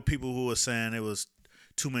there were people who were saying it was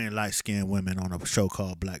too many light-skinned women on a show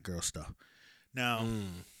called Black Girl Stuff. Now,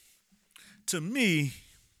 to me,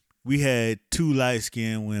 we had 2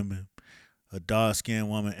 light-skinned women, a dark-skinned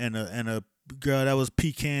woman, and a girl that was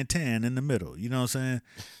pecan tan in the middle. You know what I'm saying?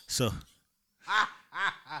 So.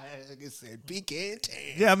 Like I said, pecan tan.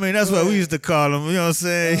 Yeah, I mean, that's what we used to call them. You know what I'm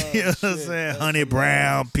saying? Oh, you know what I'm shit. saying? That's Honey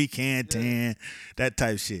brown, hilarious. pecan tan, that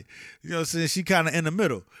type shit. You know what I'm saying? She kind of in the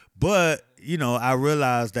middle. But, you know, I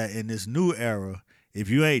realized that in this new era, if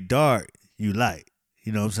you ain't dark, you light.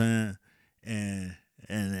 You know what I'm saying?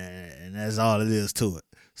 And that's all it is to it.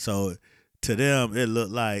 So to them, it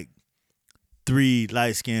looked like 3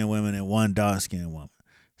 light-skinned women and 1 dark-skinned woman.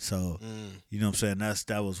 So, you know what I'm saying?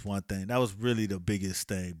 That was one thing. That was really the biggest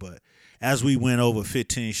thing. But as we went over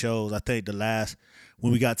 15 shows, I think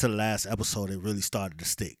when we got to the last episode, it really started to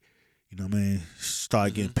stick. You know what I mean?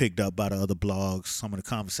 Started getting picked up by the other blogs. Some of the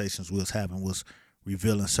conversations we was having was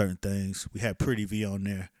revealing certain things. We had Pretty V on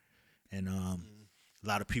there, and a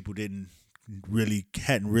lot of people hadn't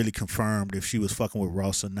really confirmed if she was fucking with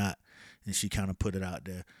Ross or not, and she kind of put it out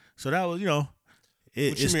there. So that was, you know.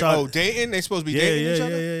 What you mean? Dating? They supposed to be dating each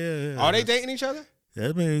other? Yeah. Are they dating each other?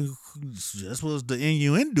 I mean, that's what the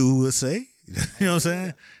innuendo would say. You know what I'm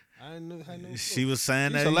saying? I know. She was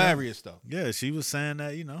saying It's that. hilarious, though. Yeah, she was saying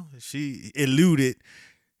that, you know, she alluded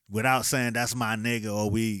without saying that's my nigga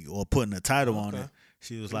or putting a title on it.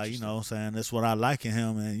 She was like, you know, saying that's what I like in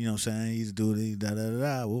him, and you know what I'm saying, he's doing da da da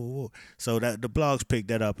da. Whoa, whoa. So that the blogs picked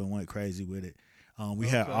that up and went crazy with it. We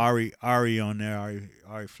had Ari on there,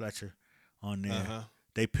 Ari Fletcher on there. Uh-huh.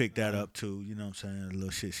 They picked that up too, you know what I'm saying, the little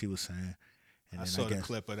shit she was saying. And I saw the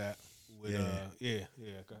clip of that. With, go ahead.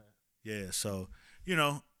 Yeah, so, you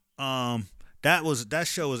know, that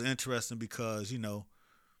show was interesting because, you know,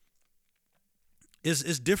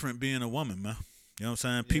 it's different being a woman, man. You know what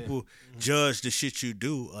I'm saying? Yeah. People judge the shit you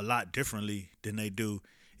do a lot differently than they do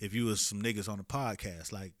if you was some niggas on a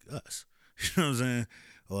podcast like us. You know what I'm saying?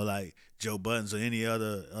 Or like Joe Buttons or any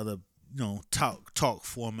other you know, talk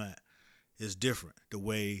format is different. The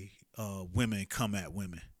way women come at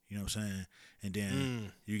women. You know what I'm saying? And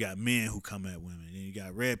then you got men who come at women. And you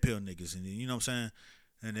got red pill niggas. And then, you know what I'm saying?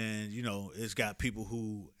 And then, you know, it's got people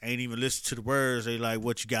who ain't even listen to the words. They like,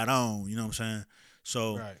 what you got on? You know what I'm saying?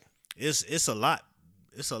 So it's a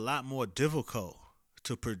lot more difficult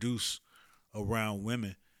to produce around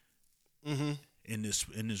women in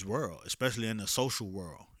this world, especially in the social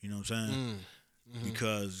world. You know what I'm saying?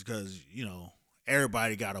 Because you know,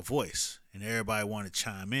 everybody got a voice and everybody want to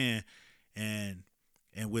chime in, and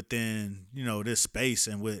within, you know, this space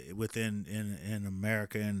and within in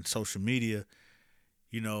America and social media,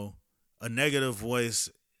 you know, a negative voice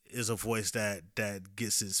is a voice that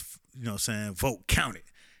gets its, you know what I'm saying, vote counted.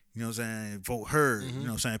 You know what I'm saying? Vote heard. You know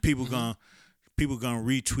what I'm saying? People gonna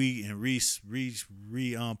retweet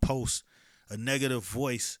and post a negative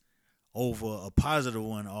voice over a positive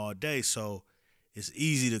one all day. So it's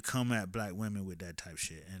easy to come at black women with that type of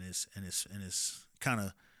shit, and it's kind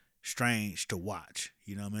of strange to watch.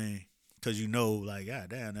 You know what I mean? Because you know, like, God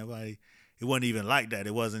damn, it wasn't even like that.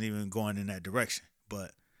 It wasn't even going in that direction.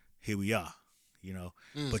 But here we are. You know,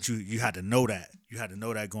 but you had to know that. You had to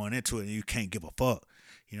know that going into it, and you can't give a fuck.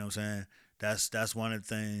 You know what I'm saying? That's one of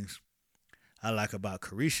the things I like about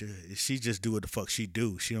Carisha, is she just do what the fuck she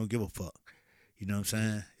do. She don't give a fuck. You know what I'm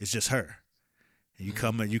saying? It's just her. And you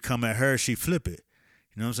come at her, she flip it.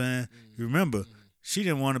 You know what I'm saying? You remember, she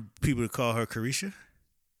didn't want people to call her Carisha.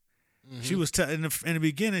 She was in the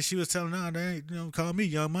beginning, she was telling, no, they ain't, you know, call me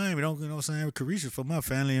Young Miami. Don't, you know what I'm saying? Carisha for my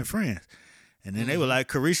family and friends. And then they were like,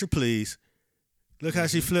 Carisha, please. Look how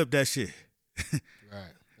she flipped that shit.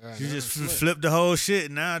 Right. She just flipped the whole shit,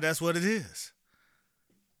 and now that's what it is.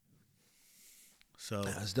 So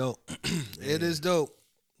that's dope. It is dope.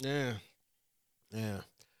 Yeah.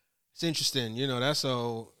 It's interesting. You know, that's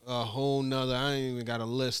a whole nother, I ain't even got a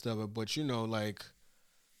list of it, but, you know, like,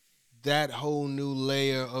 that whole new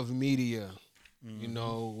layer of media, you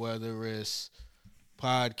know, whether it's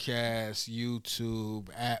podcast, YouTube,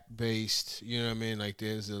 app-based, you know what I mean? Like,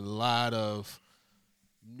 there's a lot of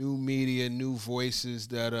new media, new voices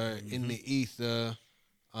that are in the ether.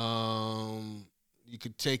 You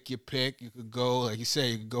could take your pick. You could go, like you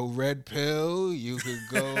say, you could go red pill. You could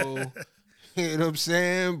go, you know what I'm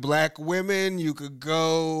saying? Black women. You could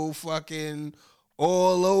go fucking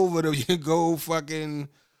all over them. You could go fucking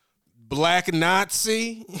black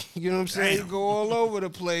Nazi. You know what I'm saying? You go all over the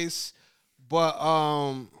place. But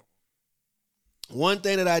one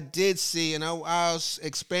thing that I did see, and I'll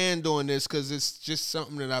expand on this because it's just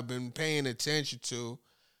something that I've been paying attention to.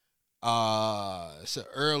 It's an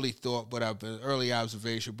early thought, but early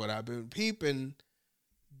observation, but I've been peeping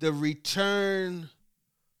the return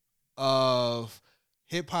of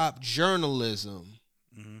hip hop journalism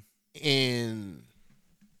and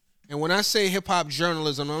when I say hip hop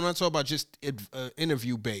journalism, I'm not talking about just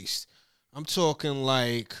interview based. I'm talking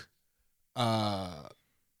like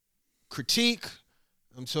critique.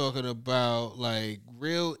 I'm talking about like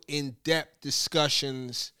real in-depth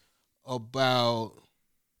discussions about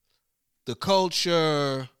the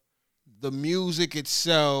culture, the music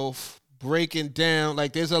itself, breaking down.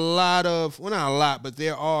 Like there's a lot of, well, not a lot, but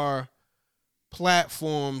there are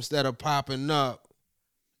platforms that are popping up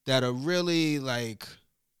that are really like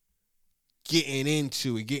getting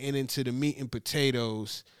into the meat and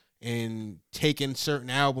potatoes and taking certain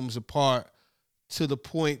albums apart to the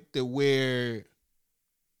point that where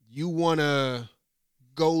you want to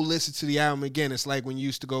go listen to the album again. It's like when you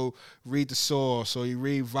used to go read The Source or you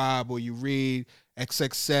read Vibe or you read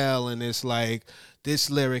XXL and it's like this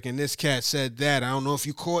lyric and this cat said that. I don't know if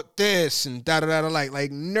you caught this and da-da-da-da,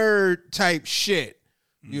 like nerd type shit.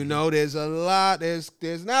 Mm-hmm. You know, there's a lot. There's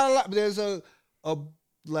not a lot, but there's a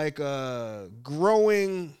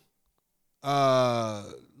growing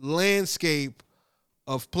landscape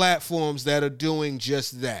of platforms that are doing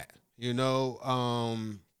just that. You know,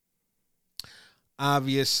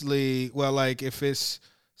 obviously, well, like if it's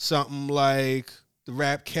something like the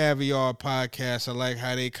Rap Caviar podcast, I like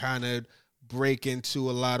how they kind of break into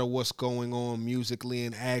a lot of what's going on musically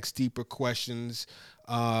and ask deeper questions.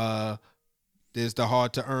 There's the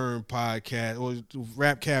Hard to Earn podcast, or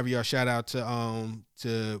Rap Caviar. Shout out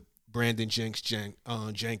to Brandon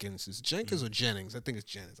Jenkins. Is it Jenkins or Jennings? I think it's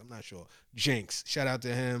Jennings. I'm not sure. Jenks. Shout out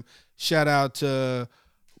to him. Shout out to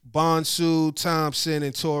Bonsu, Thompson,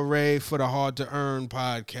 and Torre for the Hard to Earn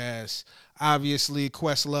podcast. Obviously,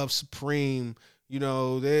 Questlove Supreme. You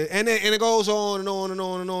know, and it goes on and on and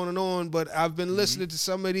on and on and on. But I've been listening to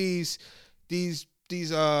some of these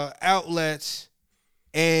outlets,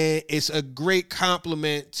 and it's a great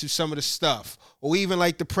compliment to some of the stuff. Or even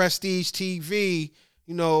like the Prestige TV,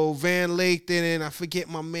 you know, Van Lathan, and I forget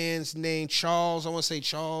my man's name, Charles. I want to say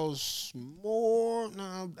Charles Moore.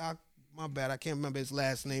 No, my bad. I can't remember his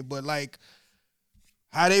last name. But like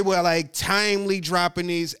how they were like timely dropping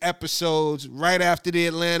these episodes right after the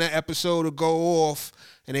Atlanta episode would go off,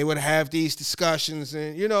 and they would have these discussions,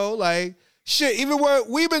 and you know, like shit. Even what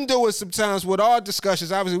we've been doing sometimes with our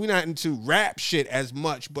discussions. Obviously, we're not into rap shit as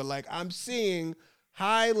much, but like I'm seeing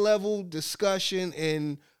high level discussion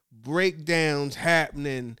and breakdowns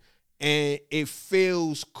happening, and it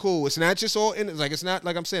feels cool. It's not just all it's not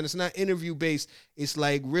like I'm saying, it's not interview based. It's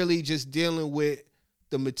like really just dealing with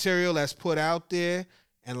the material that's put out there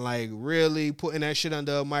and like really putting that shit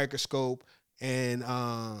under a microscope, and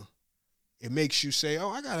it makes you say, oh,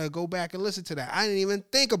 I gotta go back and listen to that. I didn't even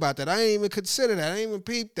think about that. I didn't even consider that. I didn't even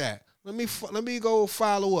peep that. Let me go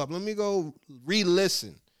follow up. Let me go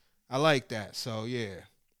re-listen. I like that. So yeah.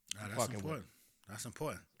 That's important. That's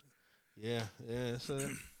important. Yeah. It's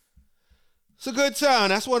a good time.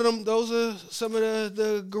 That's one of them. Those are some of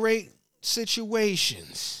the great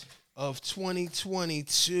situations of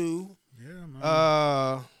 2022. Yeah, man.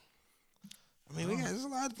 I mean, there's a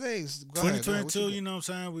lot of things. 2022, you know what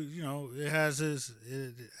I'm saying? It has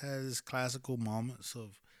its classical moments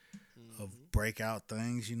of breakout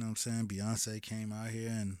things, you know what I'm saying? Beyonce came out here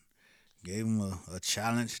and gave him a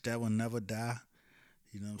challenge that will never die.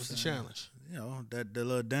 You know what I'm saying? What's the challenge? You know, the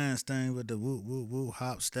little dance thing with the woo, woo, woo,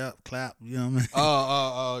 hop, step, clap, you know what I mean?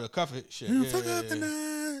 Oh, the cuff it shit. Fuck up the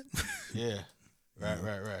night. Yeah.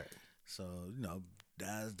 Right. So, you know,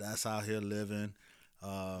 that's out here living.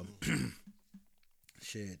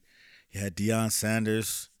 Shit. You had Deion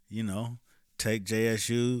Sanders, you know, take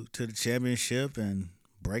JSU to the championship and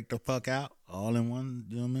break the fuck out all in one,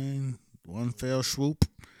 you know what I mean? One fell swoop,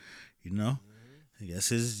 you know? I guess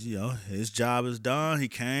his job is done. He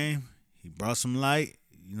came, he brought some light,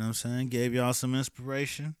 you know what I'm saying? Gave y'all some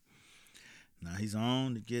inspiration. Now he's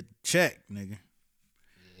on to get checked, nigga.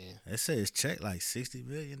 Yeah. They say it's checked like $60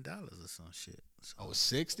 million or some shit. So,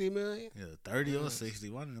 60 million? Yeah, 30 or 60.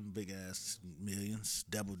 One of them big ass millions,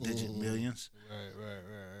 double digit millions. Right.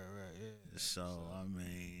 Yeah. So, I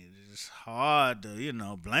mean, it's hard to,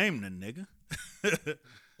 blame the nigga.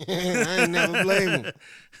 I ain't never blame him.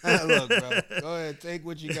 Look, bro, go ahead, take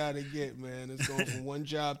what you gotta get, man. It's going from one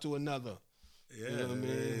job to another. Yeah, you know what I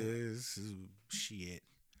mean? It's shit.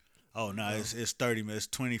 Oh no, it's 30. It's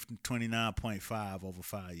 29.5 over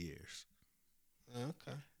 5 years.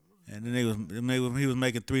 Okay. And then he was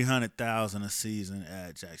making $300,000 a season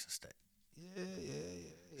at Jackson State. Yeah.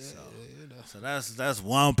 So that's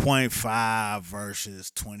 1.5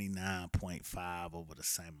 versus 29.5 over the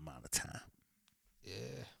same amount of time. Yeah,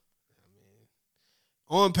 I mean,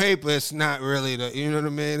 on paper, it's not really you know what I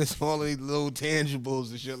mean? It's all these little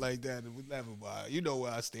tangibles and shit like that. And we never buy. You know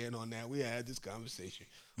where I stand on that. We had this conversation.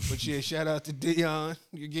 But yeah, shout out to Dion.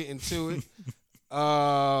 You're getting to it.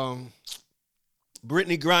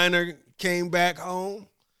 Brittany Griner came back home.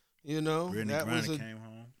 You know, Brittany Griner came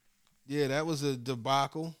home. Yeah, that was a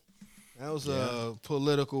debacle. That was a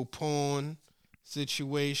political porn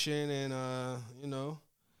situation, and you know,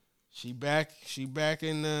 she back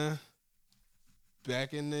in the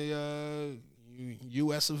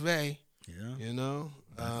U.S. of A. Yeah, you know,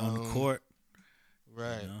 back on the court.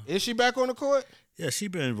 Right? You know? Is she back on the court? Yeah, she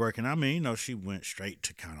been working. I mean, you know, she went straight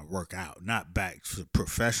to kind of work out, not back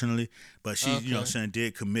professionally, but she, you know, what I'm saying,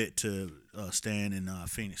 did commit to staying in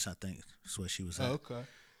Phoenix. I think that's where she was at. Okay.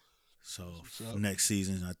 So next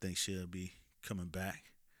season, I think she'll be coming back.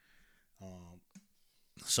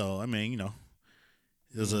 So I mean, you know,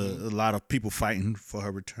 there's a lot of people fighting for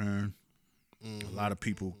her return. A lot of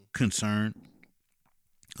people concerned.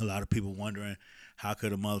 A lot of people wondering how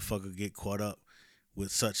could a motherfucker get caught up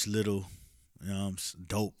with such little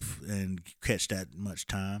dope and catch that much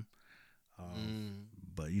time.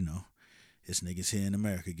 But you know, it's niggas here in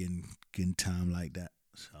America getting time like that.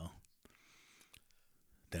 So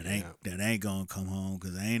that ain't gonna come home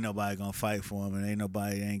because ain't nobody gonna fight for him, and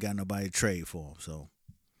ain't got nobody to trade for him. So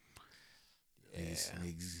these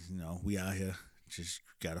niggas, you know, we out here just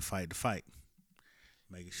gotta fight the fight,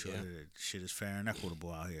 making sure that shit is fair and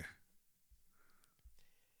equitable out here.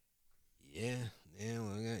 Yeah,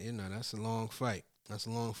 well, you know, that's a long fight.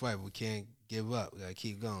 We can't give up. We gotta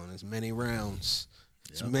keep going. There's many rounds.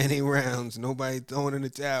 It's many rounds. Nobody throwing in the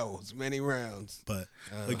towel. It's many rounds. But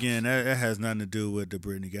again, that has nothing to do with the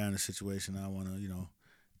Brittany Griner situation. I want to, you know,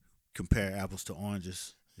 compare apples to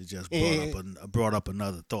oranges. It just brought up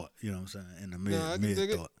another thought. You know what I'm saying? In the mid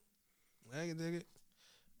thought. I can dig it.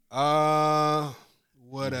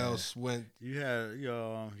 What else went? You had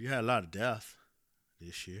a lot of death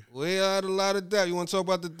this year. We had a lot of death. You want to talk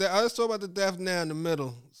about the death? Let's talk about the death now in the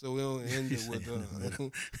middle, so we don't end it with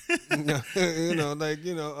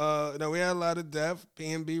no, we had a lot of death.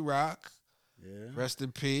 PNB Rock, rest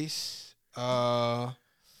in peace.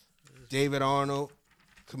 David Arnold,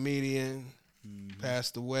 comedian,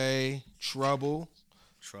 passed away. Trouble,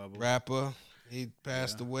 rapper, he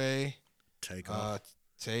passed away. Takeoff.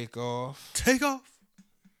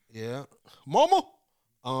 Yeah, Mama.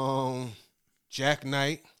 Jack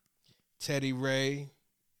Knight, Teddy Ray,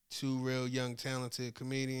 two real young talented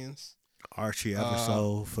comedians. Archie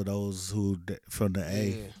Eversole, for those who from the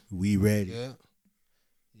A, we ready.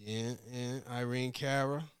 Yeah. Irene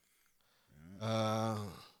Cara,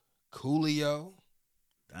 Coolio.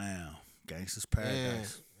 Damn, Gangsta's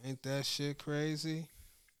Paradise. Man, ain't that shit crazy?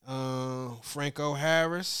 Franco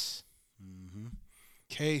Harris,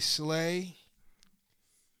 K. Slay,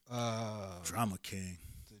 Drama King.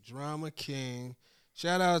 Drama King.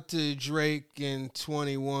 Shout out to Drake and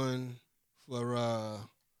 21 for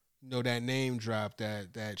that name drop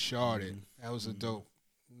that charted. That was a dope,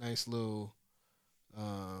 nice little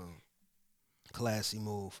classy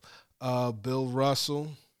move. Bill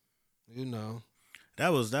Russell, you know. That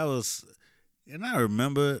was and I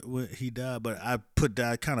remember when he died, but I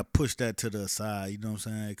kind of pushed that to the side, you know what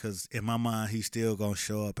I'm saying? Because in my mind, he's still going to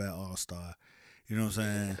show up at All-Star, you know what I'm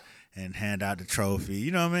saying? And hand out the trophy,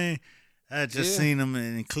 you know what I mean? I just seen him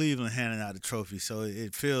in Cleveland handing out the trophy, so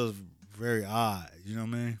it feels very odd, you know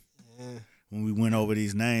what I mean? Yeah. When we went over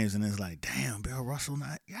these names, and it's like, damn, Bill Russell,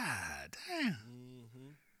 God damn.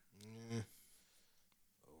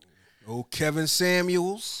 Oh, Kevin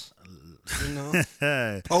Samuels, you know,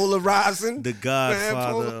 polarizing. The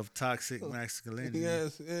godfather of toxic masculinity.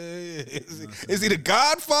 Yes. Is he the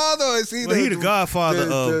godfather or is he the godfather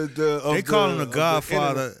of they call him the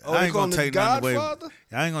godfather. I ain't gonna take nothing away.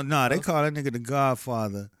 They call that nigga the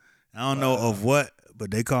godfather. I don't know of what, but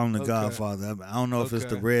they call him the godfather. I don't know if it's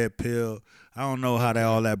the red pill. I don't know how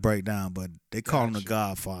all that break down, but they call him the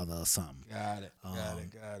godfather or something. Got it.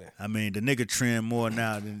 I mean, the nigga trend more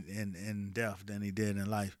now in death than he did in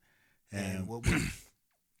life. And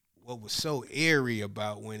what was so eerie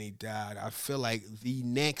about when he died, I feel like the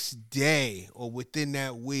next day or within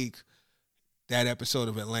that week, that episode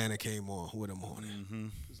of Atlanta came on with him on it.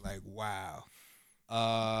 It was like, wow.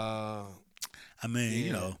 I mean,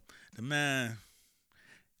 you know, the man,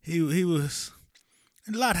 he was.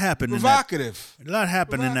 A lot happened. Provocative. A lot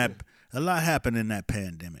happened in that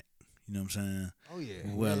pandemic. You know what I'm saying? Oh yeah.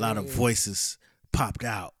 Where a lot of voices popped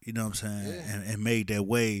out. You know what I'm saying? And made their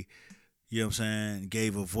way. You know what I'm saying?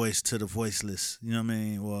 Gave a voice to the voiceless. You know what I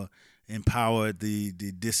mean? Or empowered the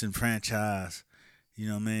disenfranchised. You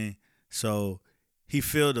know what I mean? So he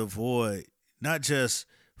filled a void not just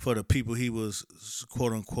for the people he was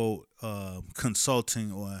quote unquote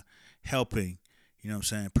consulting or helping, you know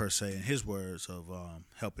what I'm saying, per se, in his words of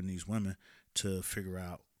helping these women to figure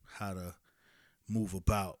out how to move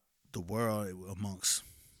about the world amongst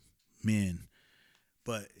men.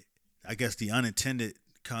 But I guess the unintended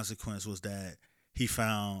consequence was that he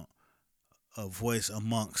found a voice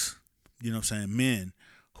amongst, you know what I'm saying, men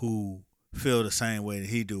who feel the same way that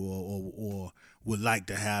he do, or would like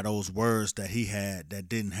to have those words that he had that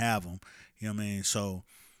didn't have them. You know what I mean? So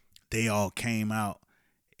they all came out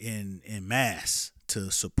in mass to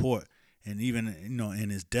support. And even, you know, in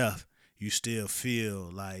his death, you still feel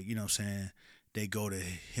like, you know what I'm saying, they go to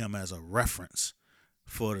him as a reference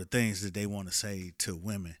for the things that they want to say to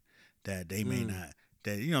women that they may not,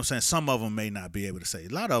 that, you know what I'm saying, some of them may not be able to say. A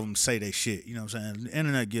lot of them say they shit, you know what I'm saying? The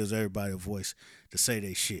internet gives everybody a voice to say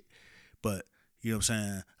they shit. But, you know what I'm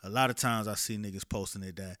saying, a lot of times I see niggas posting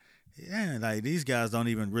it that, yeah, like these guys don't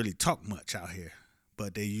even really talk much out here,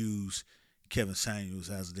 but they use Kevin Samuels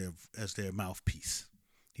as their mouthpiece.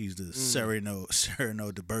 He's the Cyrano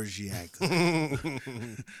de Bergerac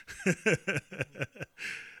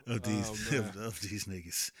of these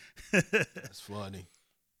niggas. That's funny.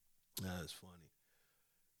 That's funny.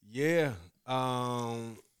 Yeah.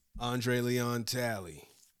 Andre Leon Talley.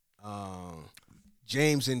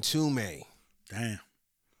 James Ntume. Damn.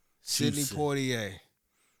 Sidney Juicy. Poitier.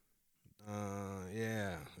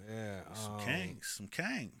 Yeah. Some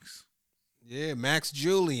kings. Yeah, Max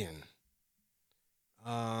Julian.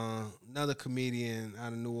 Another comedian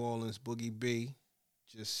out of New Orleans, Boogie B,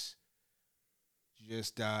 just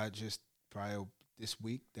died just probably this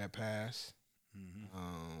week that passed.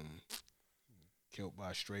 Killed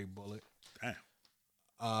by a stray bullet. Damn.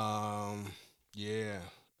 Yeah.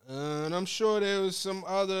 And I'm sure there's some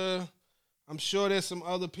other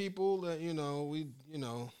people that, we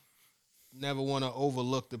never want to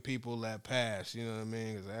overlook the people that pass, you know what I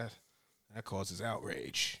mean? Because that causes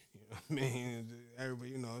outrage. You know what I mean?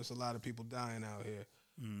 Everybody, there's a lot of people dying out here.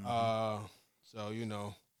 So,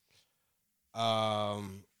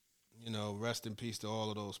 rest in peace to all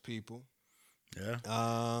of those people. Yeah.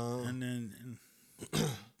 And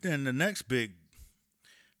then the next big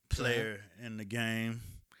player in the game,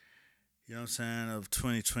 you know what I'm saying, of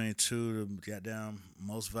 2022, the goddamn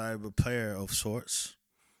most valuable player of sorts,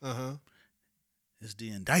 is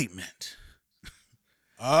the indictment.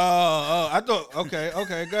 I thought, okay, go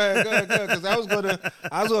ahead, because I was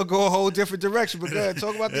gonna go a whole different direction, but go ahead,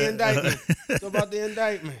 talk about the indictment.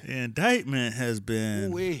 The indictment has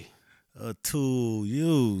been a tool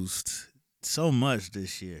used so much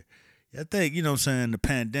this year. I think, you know what I'm saying, the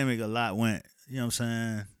pandemic, a lot went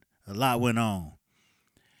on.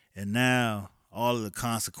 And now all of the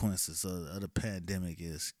consequences of the pandemic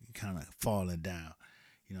is kind of falling down,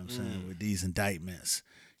 you know what I'm saying, with these indictments.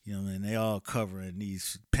 You know what I mean? They all covering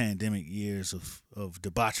these pandemic years of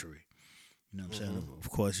debauchery. You know what I'm saying? Of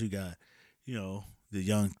course, you got, the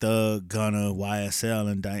Young Thug, Gunna,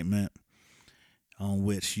 YSL indictment, on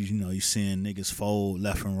which, you seeing niggas fold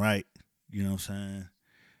left and right. You know what I'm saying?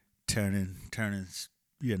 Turning,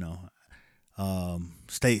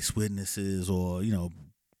 state's witnesses or,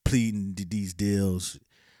 pleading these deals.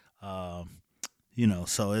 So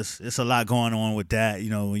it's a lot going on with that,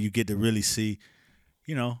 when you get to really see,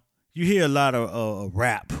 you hear a lot of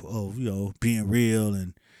rap of, being real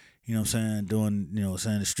and, you know what I'm saying, doing,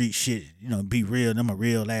 the street shit, be real. I'm a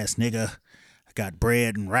real ass nigga. I got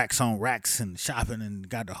bread and racks on racks and shopping and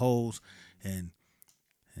got the hoes and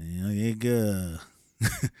you good.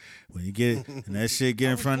 When you get it, and that shit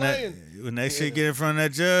get in front of that, when that shit get in front of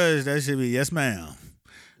that judge, that should be yes ma'am.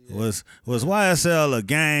 Yeah. Was YSL a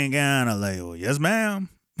gang and a label? Yes ma'am.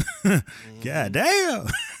 God damn.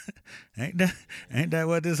 Ain't that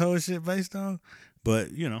what this whole shit based on? But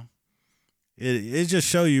it just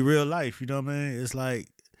show you real life. You know what I mean? It's like,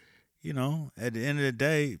 at the end of the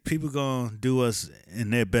day, people gonna do us in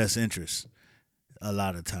their best interest a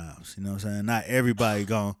lot of times. You know what I'm saying? Not everybody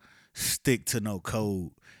gonna stick to no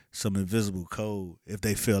code, some invisible code, if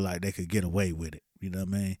they feel like they could get away with it. You know what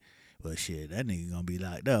I mean? Well, shit, that nigga gonna be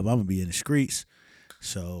locked up. I'm gonna be in the streets,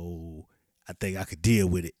 so I think I could deal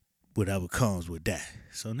with it, whatever comes with that.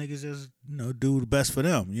 So niggas just, do the best for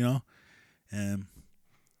them, And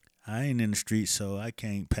I ain't in the streets, so I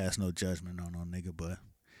can't pass no judgment on no nigga, but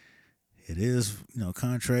it is,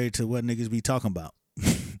 contrary to what niggas be talking about.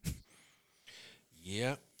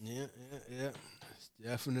 Yeah. It's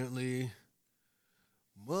definitely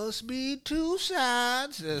must be two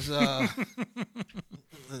sides, as the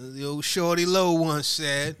old Shorty Low once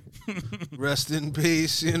said. Rest in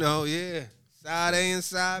peace, yeah. Side A and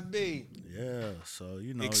side B. Yeah, so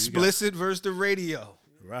Explicit versus the radio.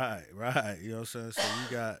 Right. You know what I'm saying? So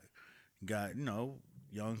you got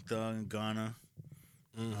Young Thug and Gunna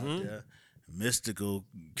out there. Mystical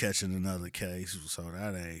catching another case, so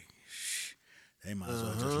that ain't. They might as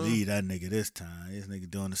well just leave that nigga this time. This nigga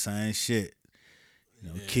doing the same shit.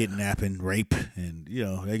 Kidnapping, rape, and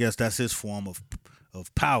I guess that's his form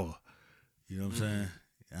of power. You know what I'm saying?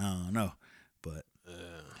 I don't know, but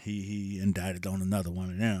he indicted on another one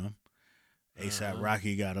of them. ASAP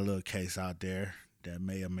Rocky got a little case out there that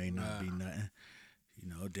may or may not be nothing.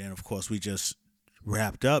 Then of course we just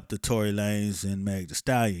wrapped up the Tory Lanez and Meg Thee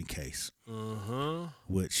Stallion case,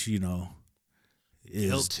 which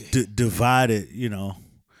is divided.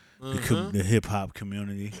 The hip hop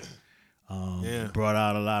community. Brought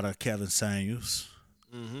out a lot of Kevin Samuels.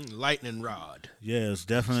 Lightning rod. Yeah, it's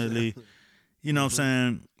definitely, what I'm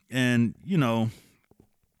saying? And,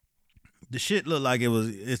 the shit looked like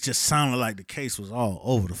it just sounded like the case was all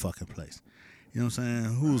over the fucking place. You know what I'm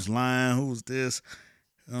saying? Who's lying? Who's this?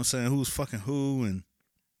 You know what I'm saying? Who's fucking who? And,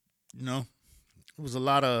 it was a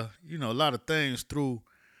lot of things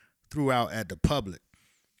throughout at the public.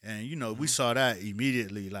 And, we saw that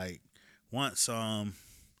immediately, like, once,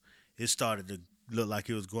 it started to look like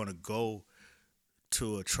it was going to go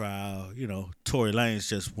to a trial. Tory Lanez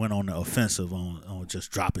just went on the offensive on just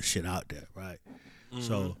dropping shit out there, right?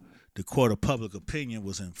 So the court of public opinion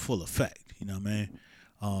was in full effect. You know what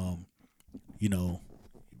I mean?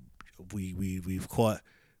 We've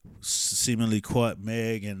seemingly caught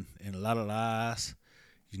Meg in a lot of lies.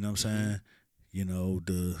 You know what I'm saying?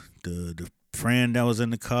 The friend that was in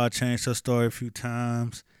the car changed her story a few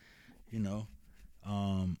times.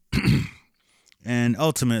 And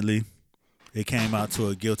ultimately, it came out to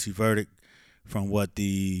a guilty verdict from what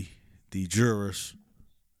the jurors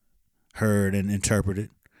heard and interpreted.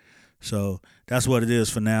 So that's what it is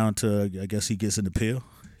for now until I guess he gets an appeal,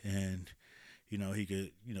 and he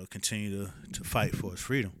could continue to fight for his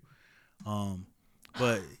freedom.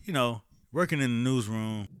 But working in the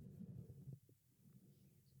newsroom.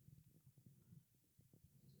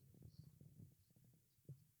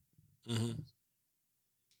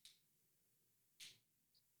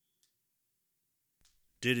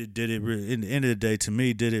 Did it really, in the end of the day, to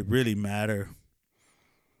me, did it really matter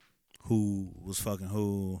who was fucking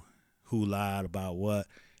who lied about what?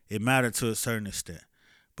 It mattered to a certain extent.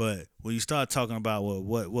 But when you start talking about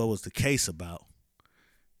what was the case about?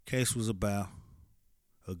 Case was about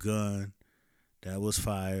a gun that was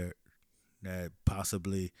fired that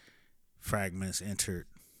possibly fragments entered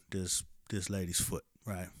this lady's foot,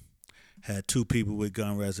 right? Had two people with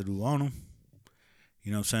gun residue on them.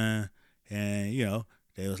 You know what I'm saying? And,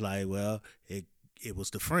 they was like, well, it was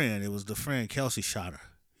the friend. It was the friend. Kelsey shot her.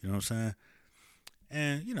 You know what I'm saying?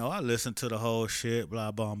 And, I listened to the whole shit,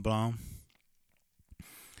 blah, blah, blah.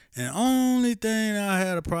 And the only thing I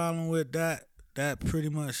had a problem with that pretty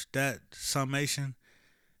much, that summation,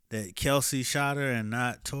 that Kelsey shot her and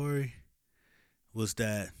not Tory, was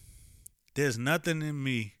that there's nothing in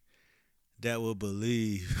me that will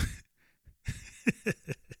believe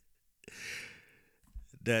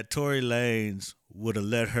that Tory Lanez would have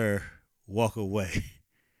let her walk away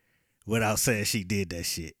without saying she did that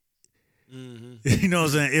shit. You know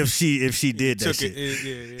what I'm saying? If she did that shit. Yeah.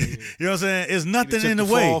 You know what I'm saying? It's nothing in the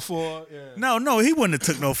way. Fall for, yeah. No, he wouldn't have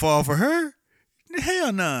took no fall for her.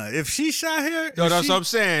 Hell no. If she shot her. No, that's what I'm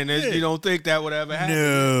saying. Yeah. You don't think that would ever happen?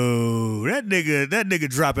 No. That nigga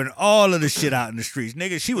dropping all of the shit out in the streets.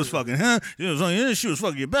 Nigga, she was fucking, she was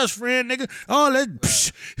fucking your best friend, nigga. All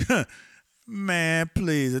that. Right. Man,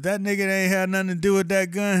 please. If that nigga ain't had nothing to do with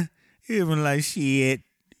that gun, he'd been like, shit.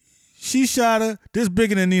 She shot her. This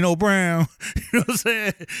bigger than Nino Brown. You know what I'm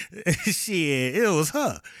saying? Shit, it was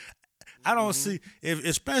her. I don't see,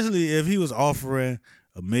 especially if he was offering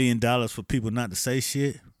 $1 million for people not to say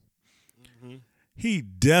shit, he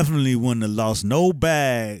definitely wouldn't have lost no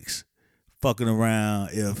bags fucking around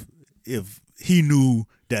if he knew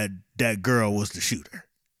that girl was the shooter.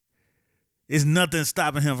 It's nothing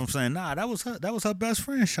stopping him from saying, nah, that was her best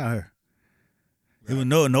friend shot her. Right.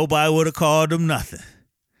 Nobody would have called him nothing.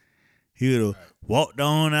 He would have walked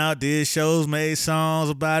on out, did shows, made songs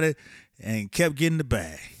about it, and kept getting the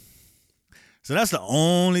bag. So that's the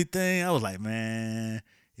only thing I was like, man,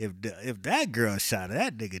 if that girl shot her,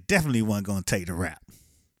 that nigga definitely wasn't gonna take the rap.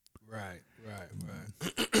 Right.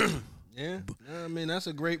 Yeah, I mean that's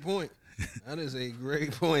a great point. That is a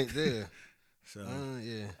great point there. So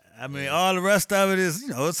yeah, I mean all the rest of it is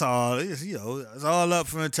it's all up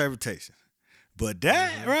for interpretation. But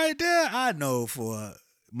that right there, I know for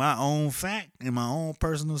my own fact and my own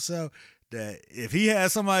personal self, that if he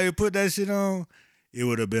had somebody to put that shit on, it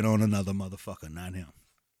would have been on another motherfucker, not him.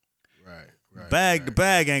 Right. The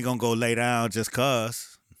bag ain't gonna go lay down just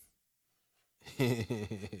cause.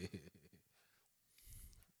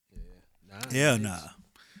 Yeah. Nah.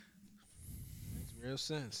 Makes real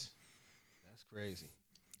sense. That's crazy.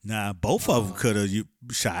 Nah, both of them could have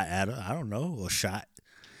shot at her. I don't know, or shot.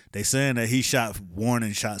 They saying that he shot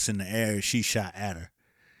warning shots in the air. She shot at her,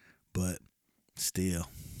 but still,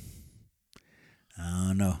 I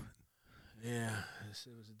don't know. Yeah, it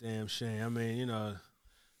was a damn shame. I mean,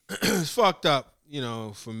 it's fucked up,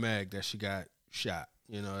 for Meg that she got shot.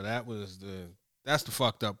 That's the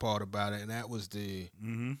fucked up part about it, and that was the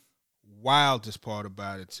wildest part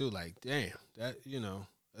about it too. Like, damn, that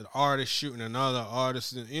an artist shooting another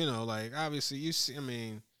artist, like obviously you see. I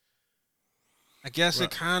mean, I guess it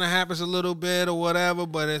kind of happens a little bit or whatever,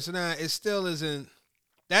 but it's not. It still isn't.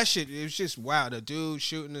 That shit. It was just wild. The dude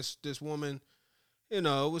shooting this woman. It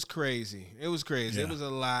was crazy. It was crazy. Yeah. It was a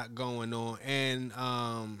lot going on, and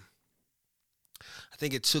I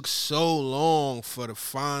think it took so long for the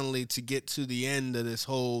finally to get to the end of this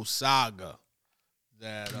whole saga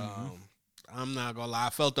that I'm not gonna lie. I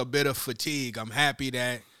felt a bit of fatigue. I'm happy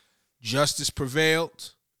that justice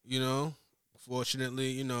prevailed.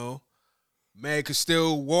 Fortunately, Meg could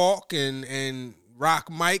still walk and rock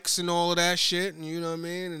mics and all of that shit, and you know what I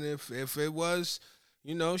mean. And if it was,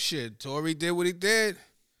 shit, Tory did what he did,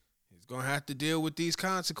 he's gonna have to deal with these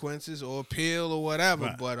consequences or appeal or whatever.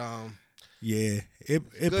 Right. But Yeah, it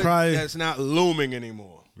good probably that's not looming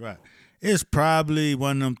anymore. right. It's probably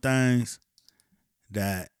one of them things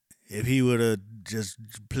that if he would have just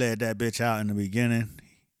played that bitch out in the beginning,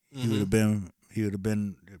 he would have been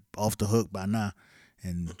off the hook by now,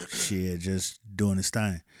 and shit just doing his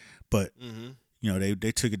thing. But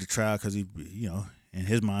they took it to trial because he, in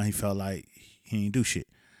his mind he felt like he ain't do shit.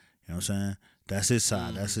 You know what I'm saying? That's his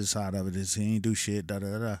side. That's his side of it. Is he ain't do shit. Da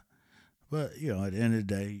da da. But at the end of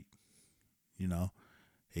the day,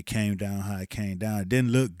 it came down how it came down. It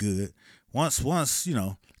didn't look good. Once,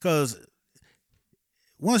 because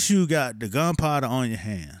once you got the gunpowder on your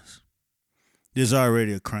hands, there's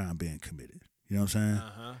already a crime being committed. You know what I'm saying?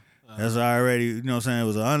 That's already, you know what I'm saying? It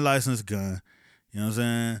was an unlicensed gun. You know what I'm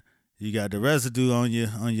saying? You got the residue on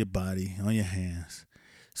your body, on your hands.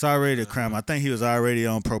 It's already a crime. I think he was already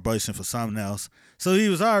on probation for something else. So he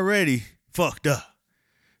was already fucked up,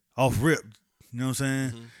 off rip. You know what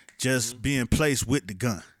I'm saying? Just being placed with the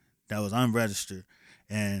gun that was unregistered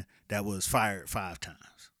and that was fired 5 times.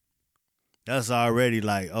 That's already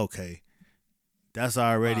like, okay, that's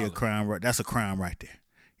already a crime. That's a crime right there.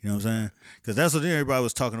 You know what I'm saying? Because that's what everybody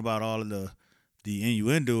was talking about, all of the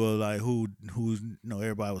innuendo of like who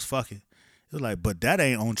everybody was fucking. It was like, but that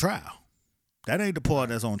ain't on trial. That ain't the part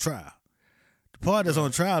that's on trial. The part that's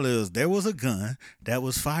on trial is there was a gun that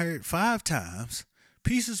was fired 5 times.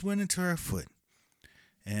 Pieces went into her foot.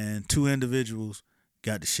 And 2 individuals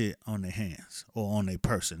got the shit on their hands or on their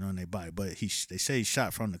person, on their body. But they say he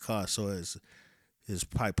shot from the car, so it's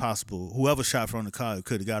probably possible whoever shot from the car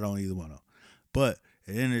could have got on either one of them. But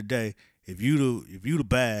at the end of the day, if you the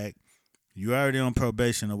bag, you already on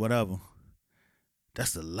probation or whatever,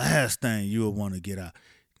 that's the last thing you would want to get out.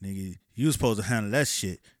 Nigga, you was supposed to handle that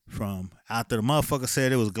shit from after the motherfucker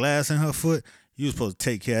said there was glass in her foot, you was supposed to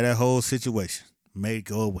take care of that whole situation. Made it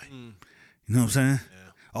go away. You know what I'm saying? Yeah.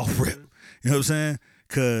 Off rip. You know what I'm saying?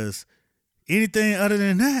 Because anything other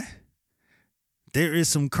than that, there is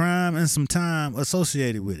some crime and some time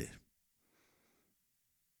associated with it.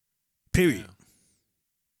 Period.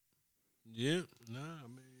 Yeah. Nah, I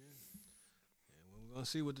mean, we're going to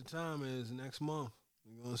see what the time is next month.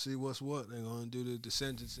 We're going to see what's what. They're going to do the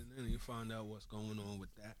sentencing, and then you find out what's going on with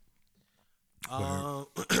that. All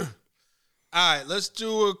right, let's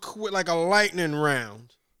do a lightning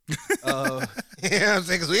round. You know what I'm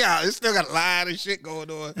saying? Because we still got a lot of shit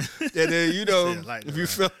going on. And then, if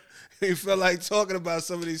you feel like talking about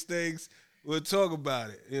some of these things, we'll talk about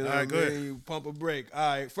it. You know All right, what I go mean? ahead. You pump a break.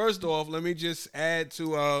 All right, first off, let me just add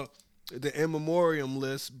to the in memoriam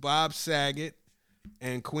list Bob Saget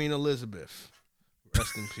and Queen Elizabeth.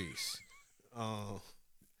 Rest in peace.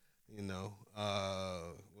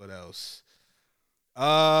 What else?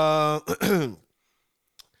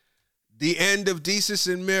 The end of Desus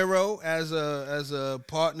and Mero as a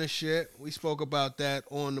partnership. We spoke about that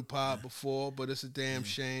on the pod before, but it's a damn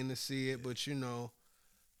shame to see it. But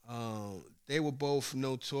they were both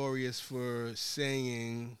notorious for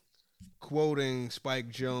quoting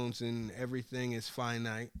Spike Jonze, and everything is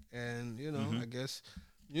finite. And I guess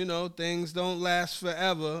things don't last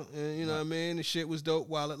forever. And you know what I mean? The shit was dope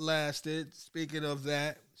while it lasted. Speaking of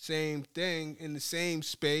that, same thing in the same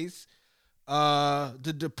space.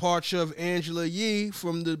 the departure of Angela Yee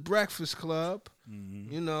from the Breakfast Club.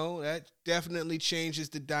 Mm-hmm. You know, that definitely changes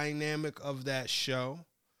the dynamic of that show.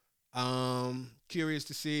 Curious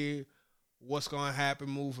to see what's going to happen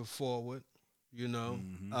moving forward, you know.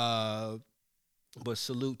 Mm-hmm. But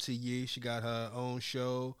salute to Yee. She got her own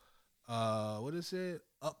show. What is it?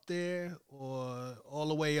 Up There or All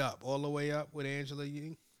the Way Up? All the Way Up with Angela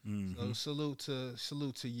Yee. Mm-hmm. So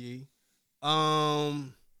salute to Yee.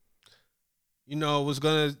 You know, was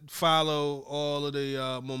gonna follow all of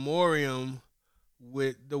the memoriam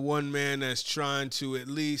with the one man that's trying to at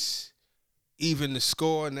least even the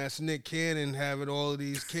score, and that's Nick Cannon having all of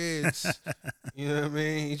these kids. You know what I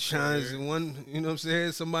mean? He trying to you know what I'm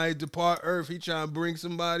saying? Somebody depart Earth, he trying to bring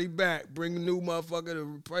somebody back, bring a new motherfucker to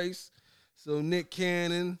replace. So Nick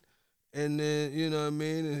Cannon, and then, you know what I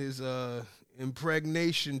mean, and his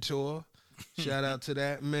impregnation tour. Shout out to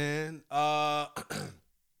that man. A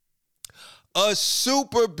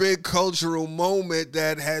super big cultural moment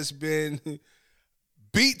that has been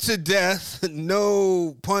beat to death,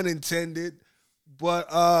 no pun intended, but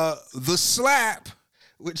The Slap,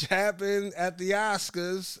 which happened at the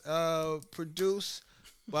Oscars, produced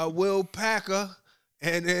by Will Packer,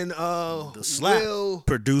 and then The Slap,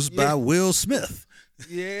 produced by Will Smith.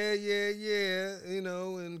 Yeah. You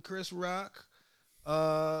know, and Chris Rock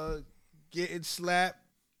getting slapped,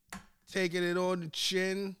 taking it on the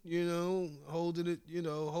chin, you know, holding it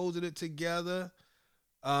together.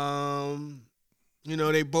 You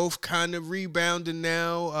know, they both kind of rebounded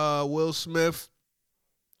now. Will Smith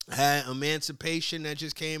had Emancipation that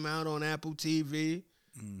just came out on Apple TV.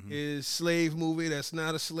 Mm-hmm. His slave movie that's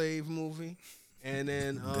not a slave movie. And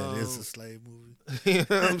then that is a slave movie. You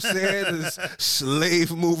know what I'm saying? It's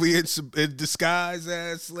slave movie in disguise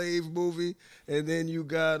as slave movie. And then you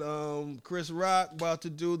got Chris Rock about to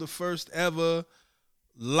do the first ever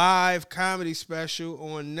live comedy special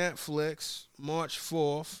on Netflix, March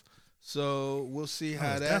 4th. So we'll see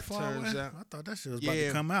how that turns out. I thought that shit was about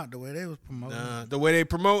to come out the way they was promoting it. The way they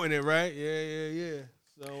promoting it, right? Yeah.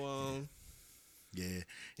 So yeah,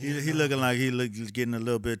 he looking like getting a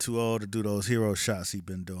little bit too old to do those hero shots he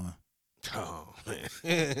been doing. Oh man,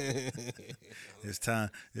 it's time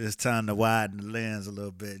to widen the lens a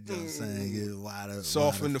little bit. You know what I'm saying? Get wider,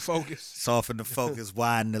 soften the focus,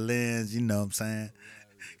 widen the lens. You know what I'm saying?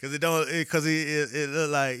 Because it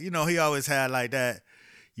look like, you know, he always had like that.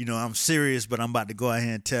 You know, I'm serious, but I'm about to go out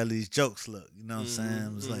here and tell these jokes. Look, you know what I'm saying?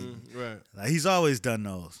 It was like he's always done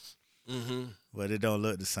those, but it don't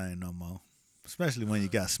look the same no more. Especially when you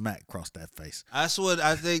got smack across that face. That's what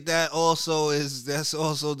I think. That's also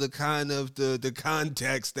the kind of the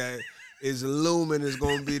context that is looming is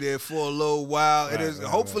going to be there for a little while.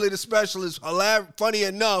 Hopefully the special is funny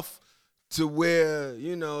enough to where,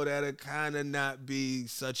 you know, that'll kind of not be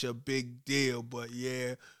such a big deal. But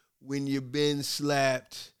yeah, when you've been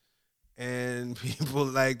slapped and people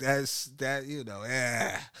like that, you know,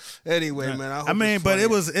 Anyway, man, it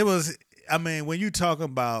was. I mean, when you talk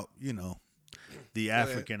about, you know, the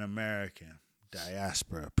African American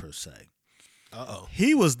diaspora per se,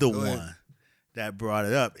 he was the one that brought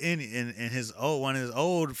it up in one of his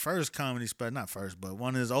old first comedy specials, not first, but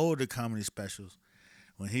one of his older comedy specials,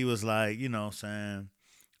 when he was like, you know, saying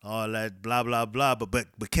all that blah blah blah, but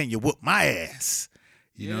can you whoop my ass?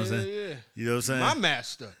 You know what I'm saying? Yeah. You know what I'm saying? My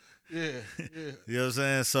master. Yeah. You know what I'm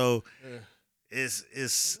saying? So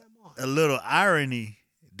it's a little irony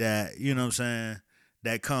that, you know what I'm saying,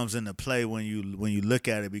 that comes into play when you look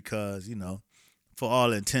at it, because, you know, for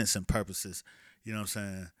all intents and purposes, you know what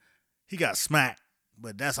I'm saying, he got smacked,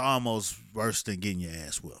 but that's almost worse than getting your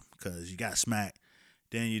ass whooped, because you got smacked,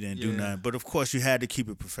 then you didn't do nothing. But of course you had to keep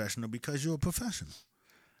it professional because you're a professional.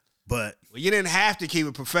 But you didn't have to keep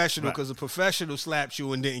it professional because a professional slapped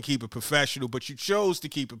you and didn't keep it professional, but you chose to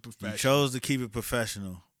keep it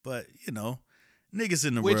professional. But, you know, niggas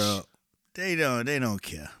in the world, they don't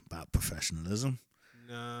care about professionalism.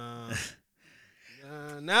 No.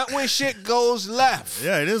 Not when shit goes left.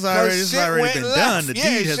 Yeah, it's already been done. The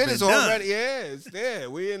deed has been done. It's there.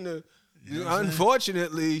 We in the. You know,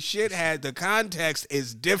 unfortunately, the context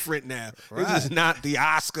is different now. Right. This is not the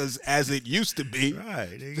Oscars as it used to be.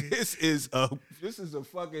 Right. This is the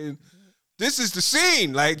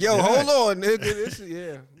scene. Like, yo, hold on, nigga. This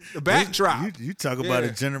is the backdrop. You talk about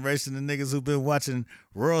a generation of niggas who've been watching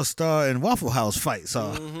World Star and Waffle House fights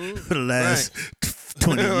for the last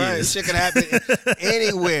 20 years. Right. Shit could happen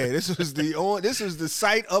anywhere. This was the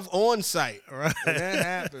site of on-site. Right. And that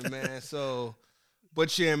happened, man. So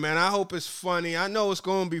But yeah, man, I hope it's funny. I know it's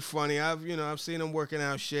gonna be funny. I've seen him working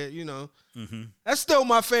out shit. That's still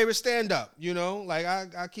my favorite stand up. Like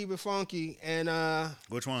I keep it funky. And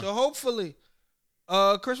which one? So hopefully,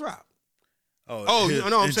 Chris Rock.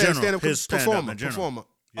 I'm saying stand up performer.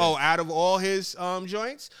 Yeah. Oh, out of all his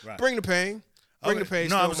joints, right. Bring the Pain. Bring the Pain.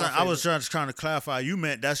 No, I was just trying to clarify. You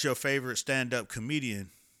meant that's your favorite stand up comedian?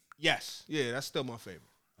 Yes. Yeah, that's still my favorite.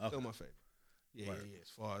 Okay. Still my favorite. Yeah, right. Yeah. As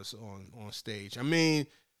far as on stage, I mean,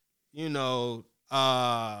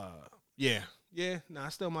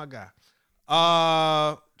 still my guy.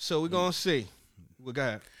 So we're gonna see. We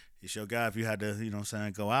got. It's your guy. If you had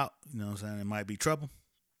to, go out, it might be trouble.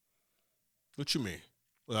 What you mean?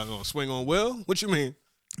 Well, I'm gonna swing on Will? What you mean?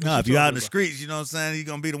 No, if you're out in the streets, he's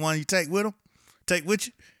gonna be the one you take with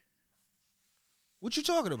you. What you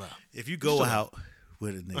talking about? If you go out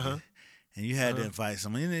with a nigga. And you had to invite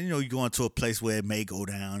someone. You going to a place where it may go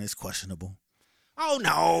down. It's questionable. Oh,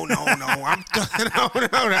 no. No,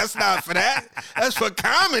 that's not for that. That's for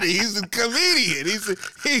comedy. He's a comedian.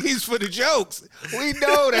 He's for the jokes. We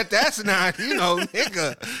know that's not,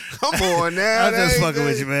 nigga. Come on now. I'm just fucking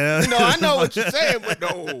with you, man. I know what you're saying, but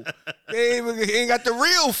no. He ain't got the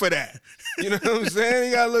reel for that. You know what I'm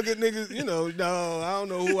saying? You got to look at niggas, no, I don't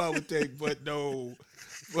know who I would take, but no.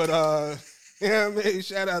 But, yeah, man,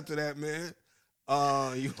 shout out to that, man.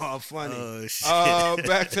 You are funny. Oh, shit.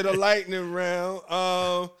 Back to the lightning round.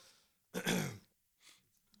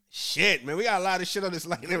 Shit, man, we got a lot of shit on this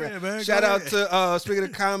lightning round. Man, shout out to, speaking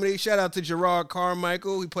of comedy, shout out to Gerard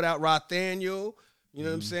Carmichael. He put out Rothaniel, you know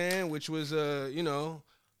what I'm saying, which was, a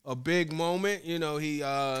big moment.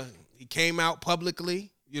 He came out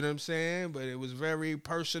publicly, you know what I'm saying, but it was very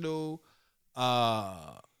personal,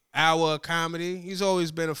 hour comedy. He's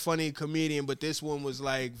always been a funny comedian, but this one was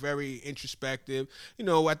like very introspective.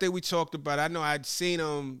 I think we talked about, I know I'd seen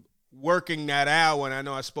him working that hour, and I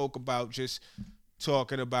know I spoke about just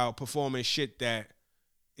talking about performing shit that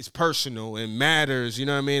is personal and matters, you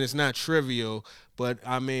know what I mean? It's not trivial, but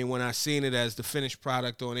I mean, when I seen it as the finished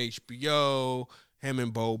product on HBO, him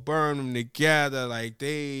and Bo Burnham together, like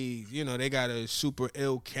they got a super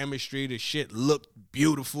ill chemistry. The shit looked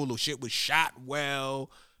beautiful. The shit was shot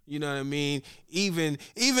well. You know what I mean? Even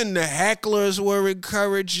the hecklers were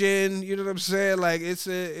encouraging. You know what I'm saying? Like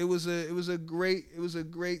it was a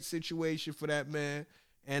great situation for that man.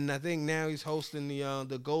 And I think now he's hosting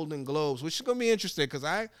the Golden Globes, which is gonna be interesting because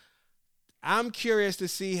I'm curious to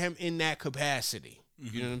see him in that capacity.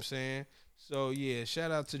 Mm-hmm. You know what I'm saying? So yeah,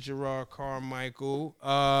 shout out to Gerard Carmichael.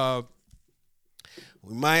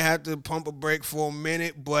 We might have to pump a break for a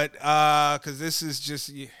minute, but because this is just.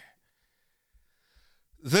 Yeah.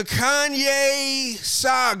 The Kanye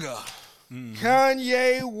saga. Mm-hmm.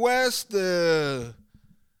 Kanye West, the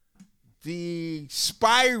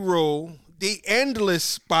spiral, the endless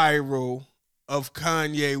spiral of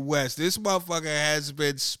Kanye West. This motherfucker has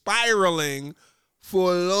been spiraling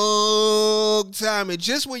for a long time. And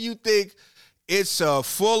just when you think it's a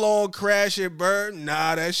full-on crash and burn,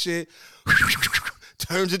 nah, that shit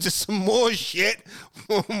turns into some more shit,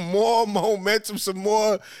 more momentum, some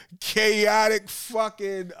more chaotic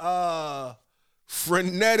fucking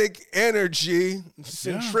frenetic energy,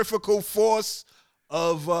 centrifugal force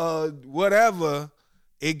of whatever.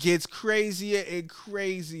 It gets crazier and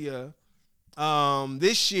crazier.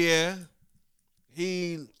 This year,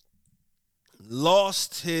 he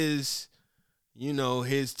lost his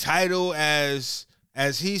title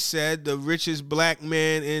as he said, the richest black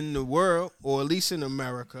man in the world, or at least in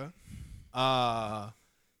America.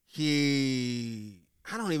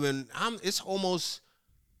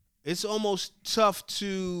 It's almost tough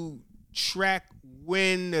to track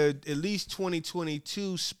when at least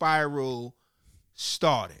 2022 spiral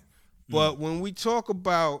started. Mm-hmm. But when we talk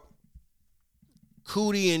about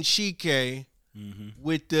Cootie and Chike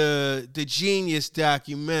with the Genius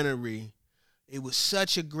documentary, it was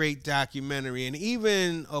such a great documentary. And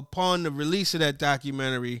even upon the release of that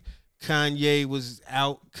documentary, Kanye was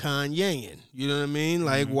out Kanyeing. You know what I mean?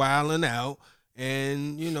 Like wilding out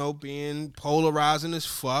and, being polarizing as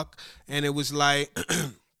fuck. And it was like,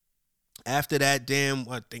 after that damn,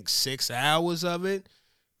 I think 6 hours of it,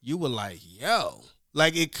 you were like, yo.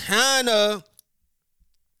 Like it kind of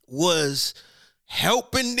was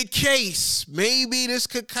helping the case. Maybe this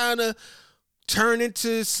could kind of turn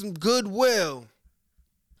into some goodwill.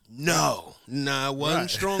 No, it wasn't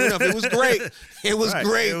strong enough. It was great. It was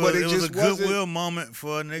great, but it just was a goodwill moment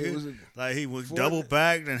for a nigga. Like he was double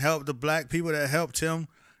backed and helped the black people that helped him.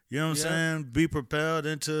 You know what I'm saying? Be propelled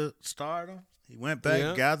into stardom. He went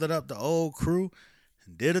back, gathered up the old crew,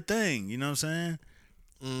 and did a thing. You know what I'm saying?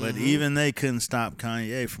 Mm-hmm. But even they couldn't stop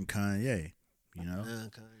Kanye from Kanye. You know,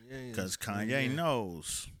 because Kanye Kanye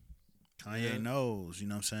knows. Kanye knows. You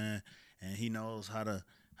know what I'm saying, and he knows how to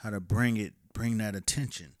bring that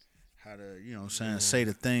attention. How to, you know what I'm saying, say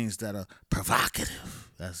the things that are provocative.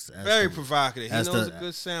 That's very provocative. He knows a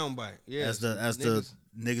good soundbite. Yeah, as the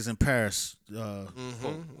niggas in Paris. Yep.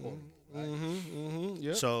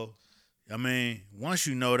 So, I mean, once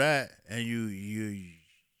you know that and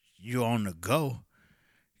you on the go,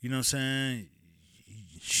 you know what I'm saying?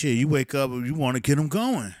 Shit, you wake up and you want to get them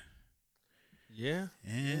going. Yeah.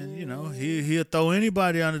 And, you know, he'll throw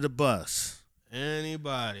anybody under the bus.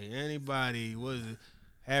 Anybody. Was it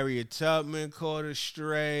Harriet Tubman caught a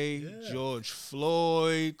stray? Yeah. George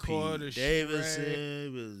Floyd caught a stray.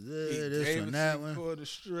 Davidson was this one, that one. Caught a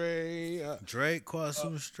stray. Drake caught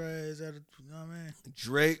some strays. You know what I mean?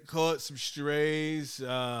 Drake caught some strays.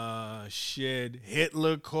 Shit.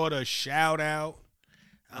 Hitler caught a shout out.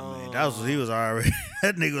 I mean, he was already.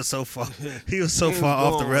 That nigga was so far. He was so far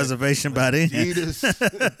off the reservation by then.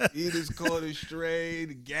 Adidas caught a stray.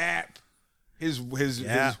 The Gap. His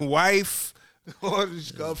wife. Or a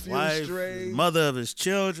few strays. Mother of his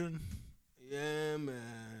children. Yeah,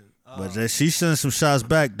 man. But she sent some shots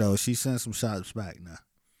back though. She sent some shots back now.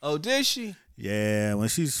 Oh, did she? Yeah, when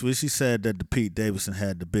she said that the Pete Davidson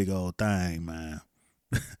had the big old thing, man.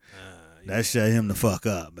 That shut him the fuck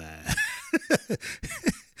up, man.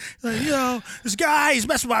 Like, you know, this guy, he's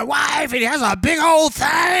messing with my wife and he has a big old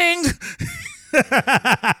thing.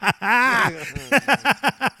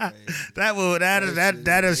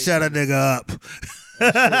 That'll shut a nigga up.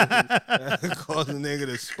 That caused a nigga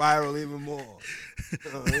to spiral even more.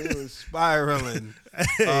 He was spiraling.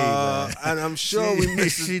 And I'm sure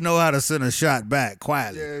she know how to send a shot back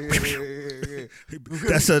quietly. Yeah.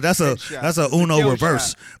 That's a Uno reverse.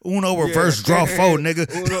 Shot. Uno reverse draw four, nigga.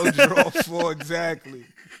 Uno draw four, exactly.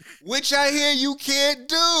 Which I hear you can't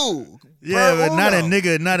do. Yeah, but not in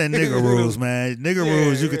nigga rules, man. Nigga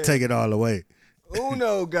rules, you can take it all the way.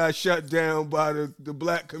 Uno got shut down by the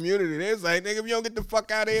black community. It's like, nigga, if you don't get the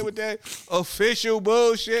fuck out of here with that official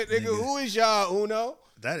bullshit, nigga, who is y'all, Uno?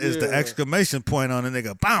 That is the exclamation point on the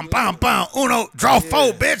nigga. Bam, bam, bam. Uno, draw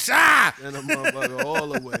four, bitch. Ah! And a motherfucker all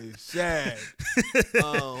the way sad.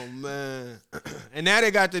 Oh, man. And now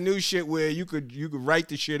they got the new shit where you could write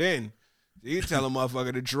the shit in. You tell a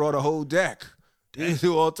motherfucker to draw the whole deck. You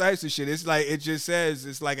do all types of shit. It's like, it just says,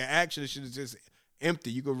 it's like an action. Shit is just empty.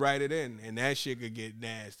 You could write it in, and that shit could get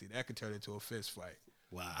nasty. That could turn into a fist fight.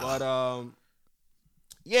 Wow. But,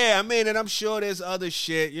 yeah, I mean, and I'm sure there's other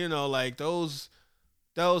shit, you know, like those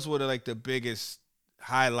were like the biggest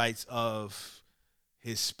highlights of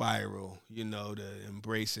his spiral, you know, the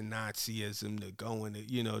embracing Nazism, the going,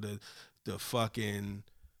 you know, the fucking,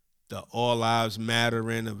 the all lives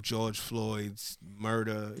mattering of George Floyd's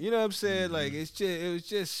murder. You know what I'm saying? Mm-hmm. Like, it was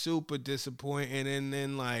just super disappointing. And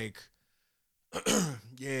then like,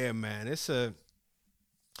 yeah, man, it's a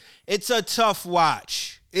tough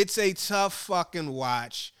watch. It's a tough fucking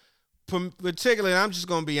watch. Particularly, I'm just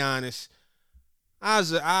gonna be honest,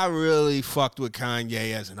 I really fucked with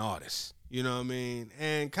Kanye as an artist. You know what I mean?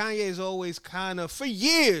 And Kanye's always kind of, for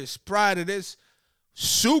years prior to this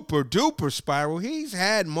super duper spiral, he's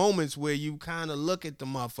had moments where you kind of look at the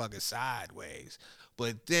motherfucker sideways.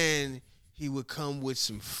 But then he would come with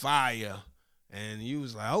some fire, and you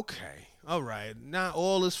was like, okay, all right, not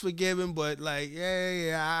all is forgiven, but like,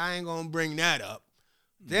 yeah, I ain't gonna bring that up.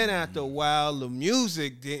 Then after a while, the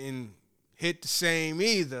music didn't hit the same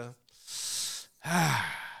either.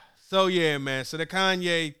 So yeah, man. So the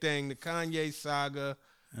Kanye thing, the Kanye saga.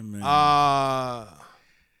 I mean, yeah.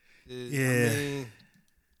 I mean,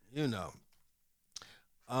 you know.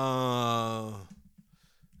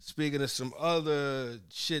 Speaking of some other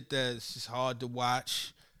shit that's just hard to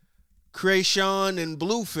watch, Krayshawn and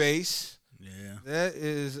Blueface. Yeah. That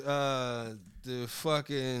is the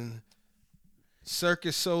fucking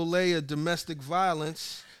Circus Soleil of domestic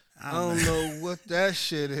violence. I don't know what that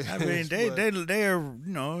shit is. I mean, they are, you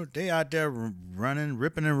know, they out there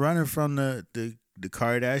ripping and running from the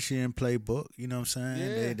Kardashian playbook. You know what I'm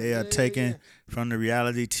saying? Yeah, they are taking from the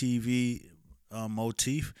reality TV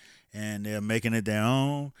motif, and they're making it their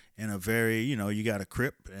own in a very, you know, you got a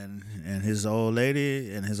Crip and his old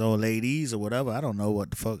lady and his old ladies or whatever. I don't know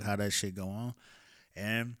what the fuck, how that shit go on.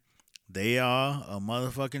 And they are a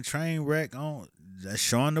motherfucking train wreck on that's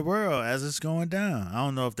showing the world as it's going down. I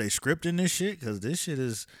don't know if they scripting this shit, because this shit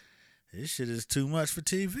is too much for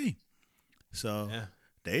TV. So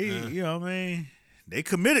you know what I mean? They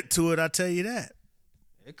committed to it, I tell you that.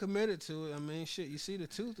 They committed to it. I mean, shit, you see the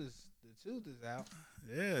tooth is out.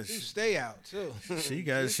 Yeah. Stay out too. She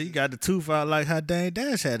got the tooth out like how Dame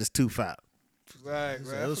Dash had his tooth out. Right.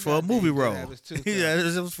 It was for a movie role. Yeah,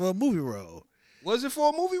 it was for a movie role. Was it for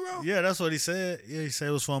a movie role? Yeah, that's what he said. Yeah, he said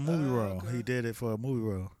it was for a movie role. Okay. He did it for a movie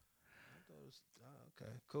role. Okay,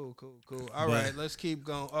 cool. All right, let's keep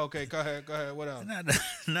going. Okay, go ahead. What else?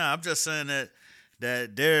 Nah, I'm just saying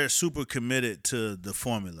that they're super committed to the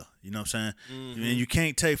formula. You know what I'm saying? Mm-hmm. And you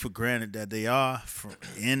can't take for granted that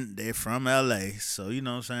they're from LA. So you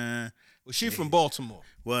know what I'm saying? Well, she's from Baltimore.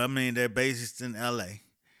 Well, I mean they're based in LA.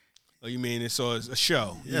 Oh, you mean it's a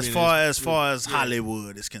show? As far as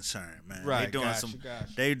Hollywood is concerned, man. Right.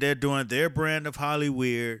 They're doing their brand of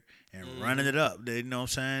Hollywood and running it up. They, you know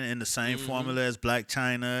what I'm saying, in the same formula as Black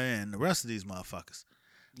China and the rest of these motherfuckers.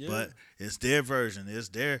 Yeah. But it's their version. It's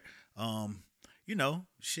their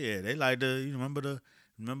shit. They like remember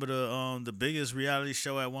the biggest reality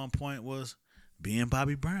show at one point was Being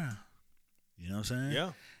Bobby Brown. You know what I'm saying?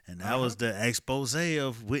 Yeah. And that was the expose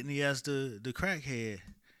of Whitney as the crackhead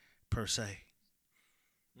per se.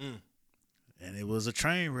 And it was a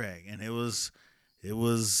train wreck, and it was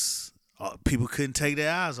people couldn't take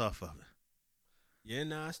their eyes off of it.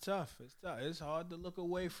 Yeah, it's tough. It's hard to look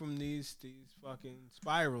away from these fucking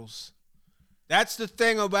spirals. That's the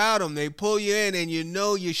thing about them. They pull you in, and you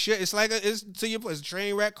know you shit. It's like it's a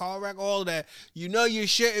train wreck, car wreck, all of that. You know you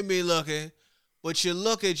shouldn't be looking, but you're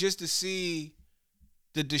looking just to see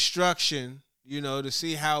the destruction. You know, to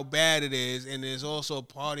see how bad it is, and there's also a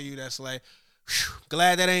part of you that's like,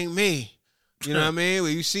 glad that ain't me. You know what I mean?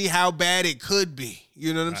 Where you see how bad it could be.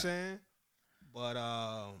 You know what I'm saying? But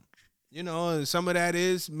some of that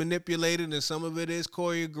is manipulated, and some of it is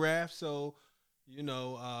choreographed. So,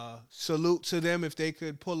 salute to them if they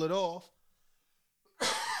could pull it off.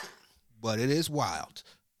 But it is wild.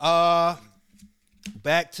 Back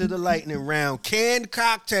to the lightning round. Canned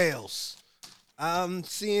cocktails. I'm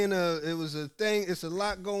seeing it was a thing. It's a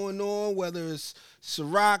lot going on, whether it's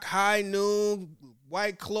Ciroc, High Noon,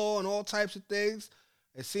 White Claw, and all types of things.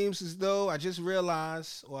 It seems as though I just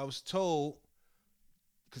realized, or I was told,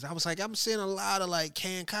 because I was like, I'm seeing a lot of like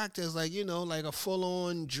canned cocktails, like, like a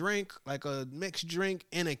full-on drink, like a mixed drink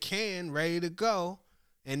in a can, ready to go,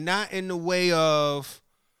 and not in the way of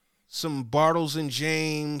some Bartles and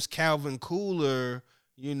James, Calvin Cooler,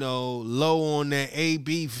 low on that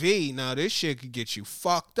ABV. Now this shit could get you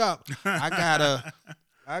fucked up. I got a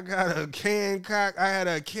can I had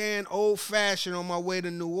a can Old Fashioned on my way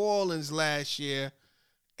to New Orleans last year,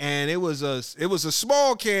 and it was a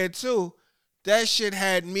small can too. That shit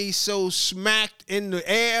had me so smacked in the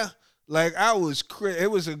air, like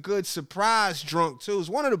it was a good surprise drunk too. It's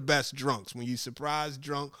one of the best drunks when you surprise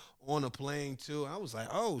drunk on a plane too. I was like,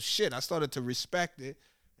 oh shit, I started to respect it.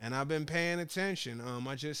 And I've been paying attention.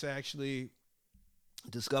 I just actually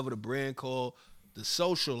discovered a brand called The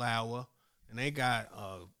Social Hour, and they got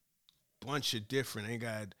a bunch of different. They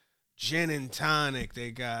got gin and tonic. They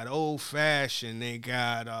got old fashioned. They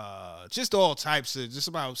got just all types of, just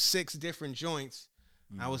about 6 different joints.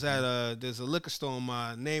 I was at there's a liquor store in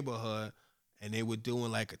my neighborhood, and they were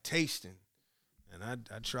doing like a tasting, and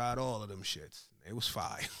I tried all of them shits. It was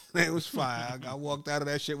fire. It was fire. I walked out of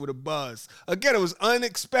that shit with a buzz. Again, it was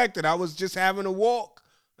unexpected. I was just having a walk,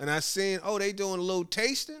 and I seen, they doing a little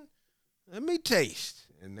tasting. Let me taste.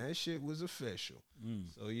 And that shit was official.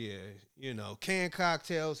 So, yeah, canned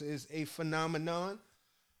cocktails is a phenomenon.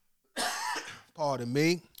 Pardon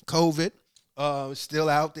me. COVID. Still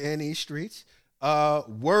out there in these streets.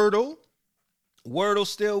 Wordle. Wordle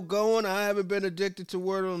still going. I haven't been addicted to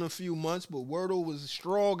Wordle in a few months, but Wordle was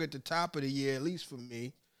strong at the top of the year, at least for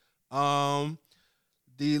me. The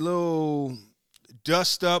little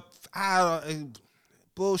dust up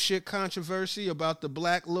bullshit controversy about the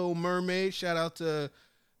Black Little Mermaid. Shout out to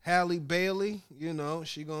Halle Bailey.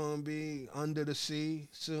 She gonna be under the sea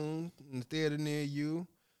soon in the theater near you.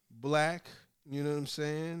 Black, you know what I'm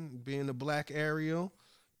saying? Being the Black Ariel.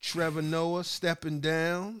 Trevor Noah stepping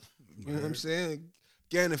down. You know what I'm saying?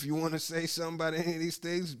 Again, if you want to say something about any of these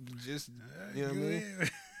things, just, you know what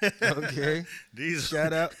I mean? Okay.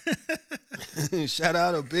 Shout out. Shout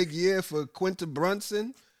out a big year for Quinta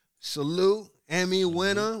Brunson. Salute. Emmy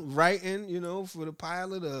winner. Writing, for the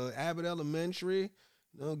pilot of Abbott Elementary.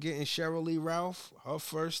 Getting Cheryl Lee Ralph her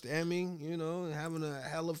first Emmy, having a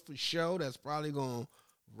hell of a show that's probably going to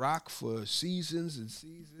rock for seasons and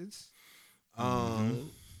seasons.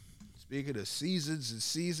 Speaking of seasons and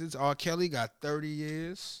seasons, R. Kelly got 30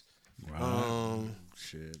 years. Right.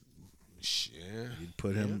 Shit. You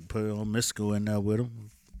put on Mystical in there with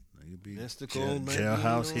him. He'd be Mystical,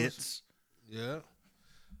 jailhouse hits. Yeah.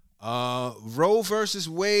 Roe versus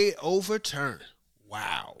Wade overturned.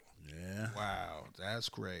 Wow. Yeah. Wow. That's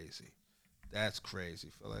crazy.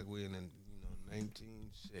 Feel like we're in the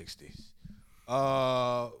 1960s.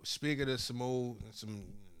 Speaking of some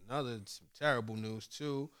terrible news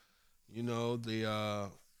too, you know, the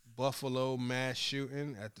Buffalo mass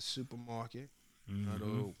shooting at the supermarket.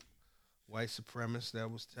 The white supremacist,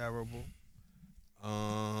 that was terrible.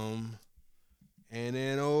 And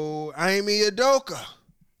then Amy Udoka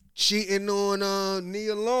cheating on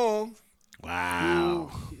Nia Long.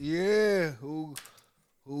 Wow.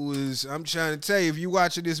 Who is, I'm trying to tell you, if you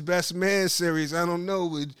watching this Best Man series, I don't know,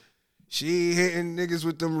 but she hitting niggas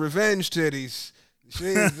with them revenge titties.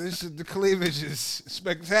 The cleavage is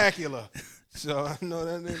spectacular. So I know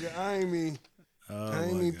that nigga Amy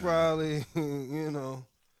probably, you know,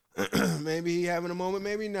 maybe he having a moment,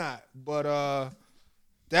 maybe not. But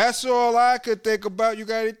that's all I could think about. You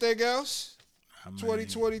got anything else?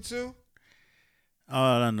 2022?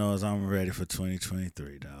 All I know is I'm ready for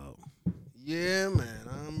 2023, dog. Yeah, man,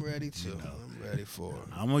 I'm ready too. You know, I'm ready for it.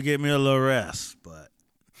 I'm gonna get me a little rest, but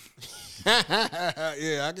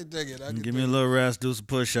yeah, I can take it. Give me a little rest, do some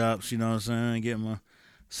push-ups. You know what I'm saying? Get my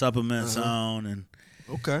supplements on and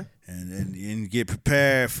okay, and get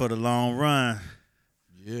prepared for the long run.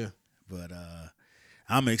 Yeah, but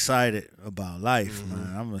I'm excited about life,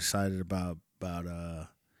 man. I'm excited about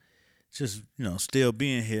just, you know, still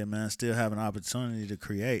being here, man. Still having an opportunity to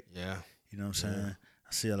create. Yeah, you know what I'm saying?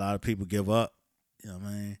 I see a lot of people give up. You know what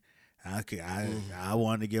I mean? I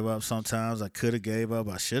wanted to give up sometimes. I could have gave up.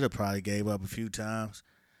 I should have probably gave up a few times.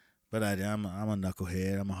 But I'm a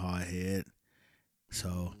knucklehead. I'm a hardhead.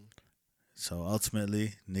 So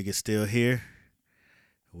ultimately, niggas still here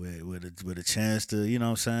with a chance to, you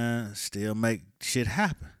know what I'm saying, still make shit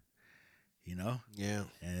happen. You know? Yeah.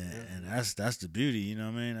 And that's the beauty, you know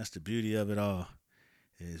what I mean? That's the beauty of it all.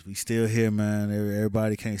 Is we still here, man.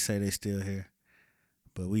 Everybody can't say they still here.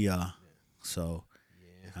 But we are. So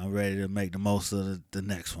I'm ready to make the most of the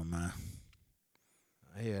next one, man.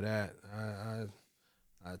 I hear that.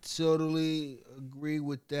 I totally agree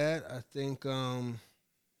with that. I think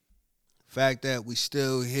fact that we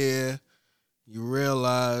still here, you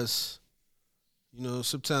realize, you know,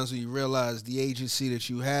 sometimes when you realize the agency that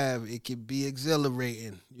you have, it can be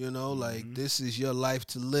exhilarating. You know, like this is your life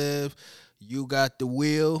to live. You got the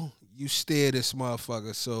wheel. You steer this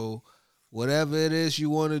motherfucker. So whatever it is you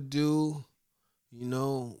want to do, you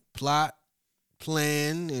know, plot,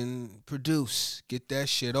 plan, and produce. Get that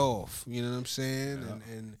shit off. You know what I'm saying?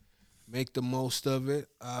 Yeah. And make the most of it.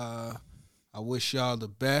 I wish y'all the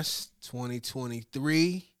best.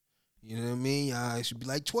 2023. You know what I mean? I should be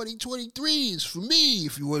like, 2023 is for me,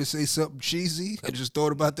 if you want to say something cheesy. I just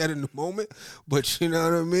thought about that in the moment. But you know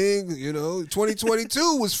what I mean? You know,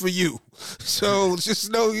 2022 was for you. So just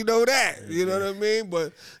know you know that. You know what I mean?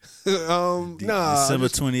 But December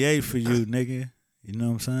 28th for you, nigga. You know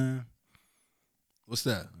what I'm saying? What's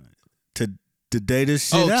that? Today this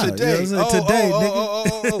shit out. Today. You know what I'm saying?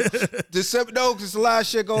 Nigga. December, no, because a lot of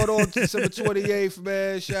shit going on December 28th,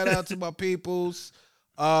 man. Shout out to my peoples.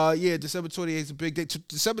 December 28th is a big day.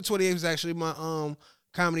 December 28th is actually my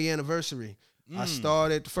comedy anniversary. I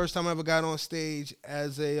started, the first time I ever got on stage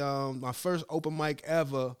as my first open mic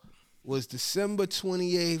ever was December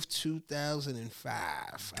 28th,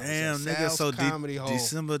 2005. Damn, nigga, so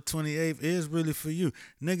December 28th is really for you.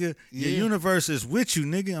 Nigga, your universe is with you,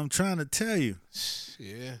 nigga. I'm trying to tell you.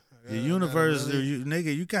 Yeah. Your universe,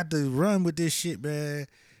 nigga, you got to run with this shit, man.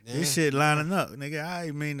 Yeah. This shit lining up, nigga.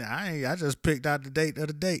 I just picked out the date of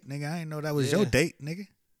the date, nigga. I didn't know that was your date, nigga.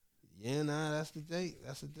 Yeah, nah, that's the date.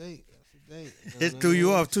 That's the date. You know it threw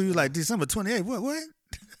you off too. You like December 28th. What?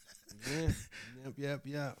 Yeah.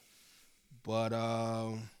 Yep. But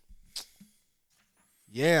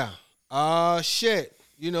shit.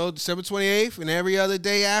 You know, December 28th and every other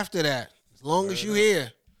day after that. As long as you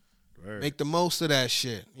here, make the most of that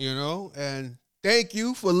shit. You know, and thank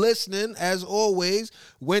you for listening. As always,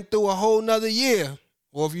 went through a whole nother year.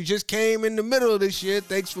 Or if you just came in the middle of this year,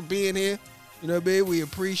 thanks for being here. You know, baby, we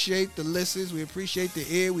appreciate the listens. We appreciate the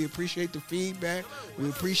ear. We appreciate the feedback. We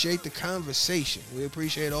appreciate the conversation. We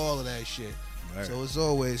appreciate all of that shit. Right. So as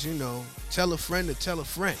always, you know, tell a friend to tell a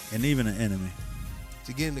friend. And even an enemy.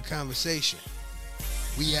 To get in the conversation.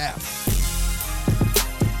 We out.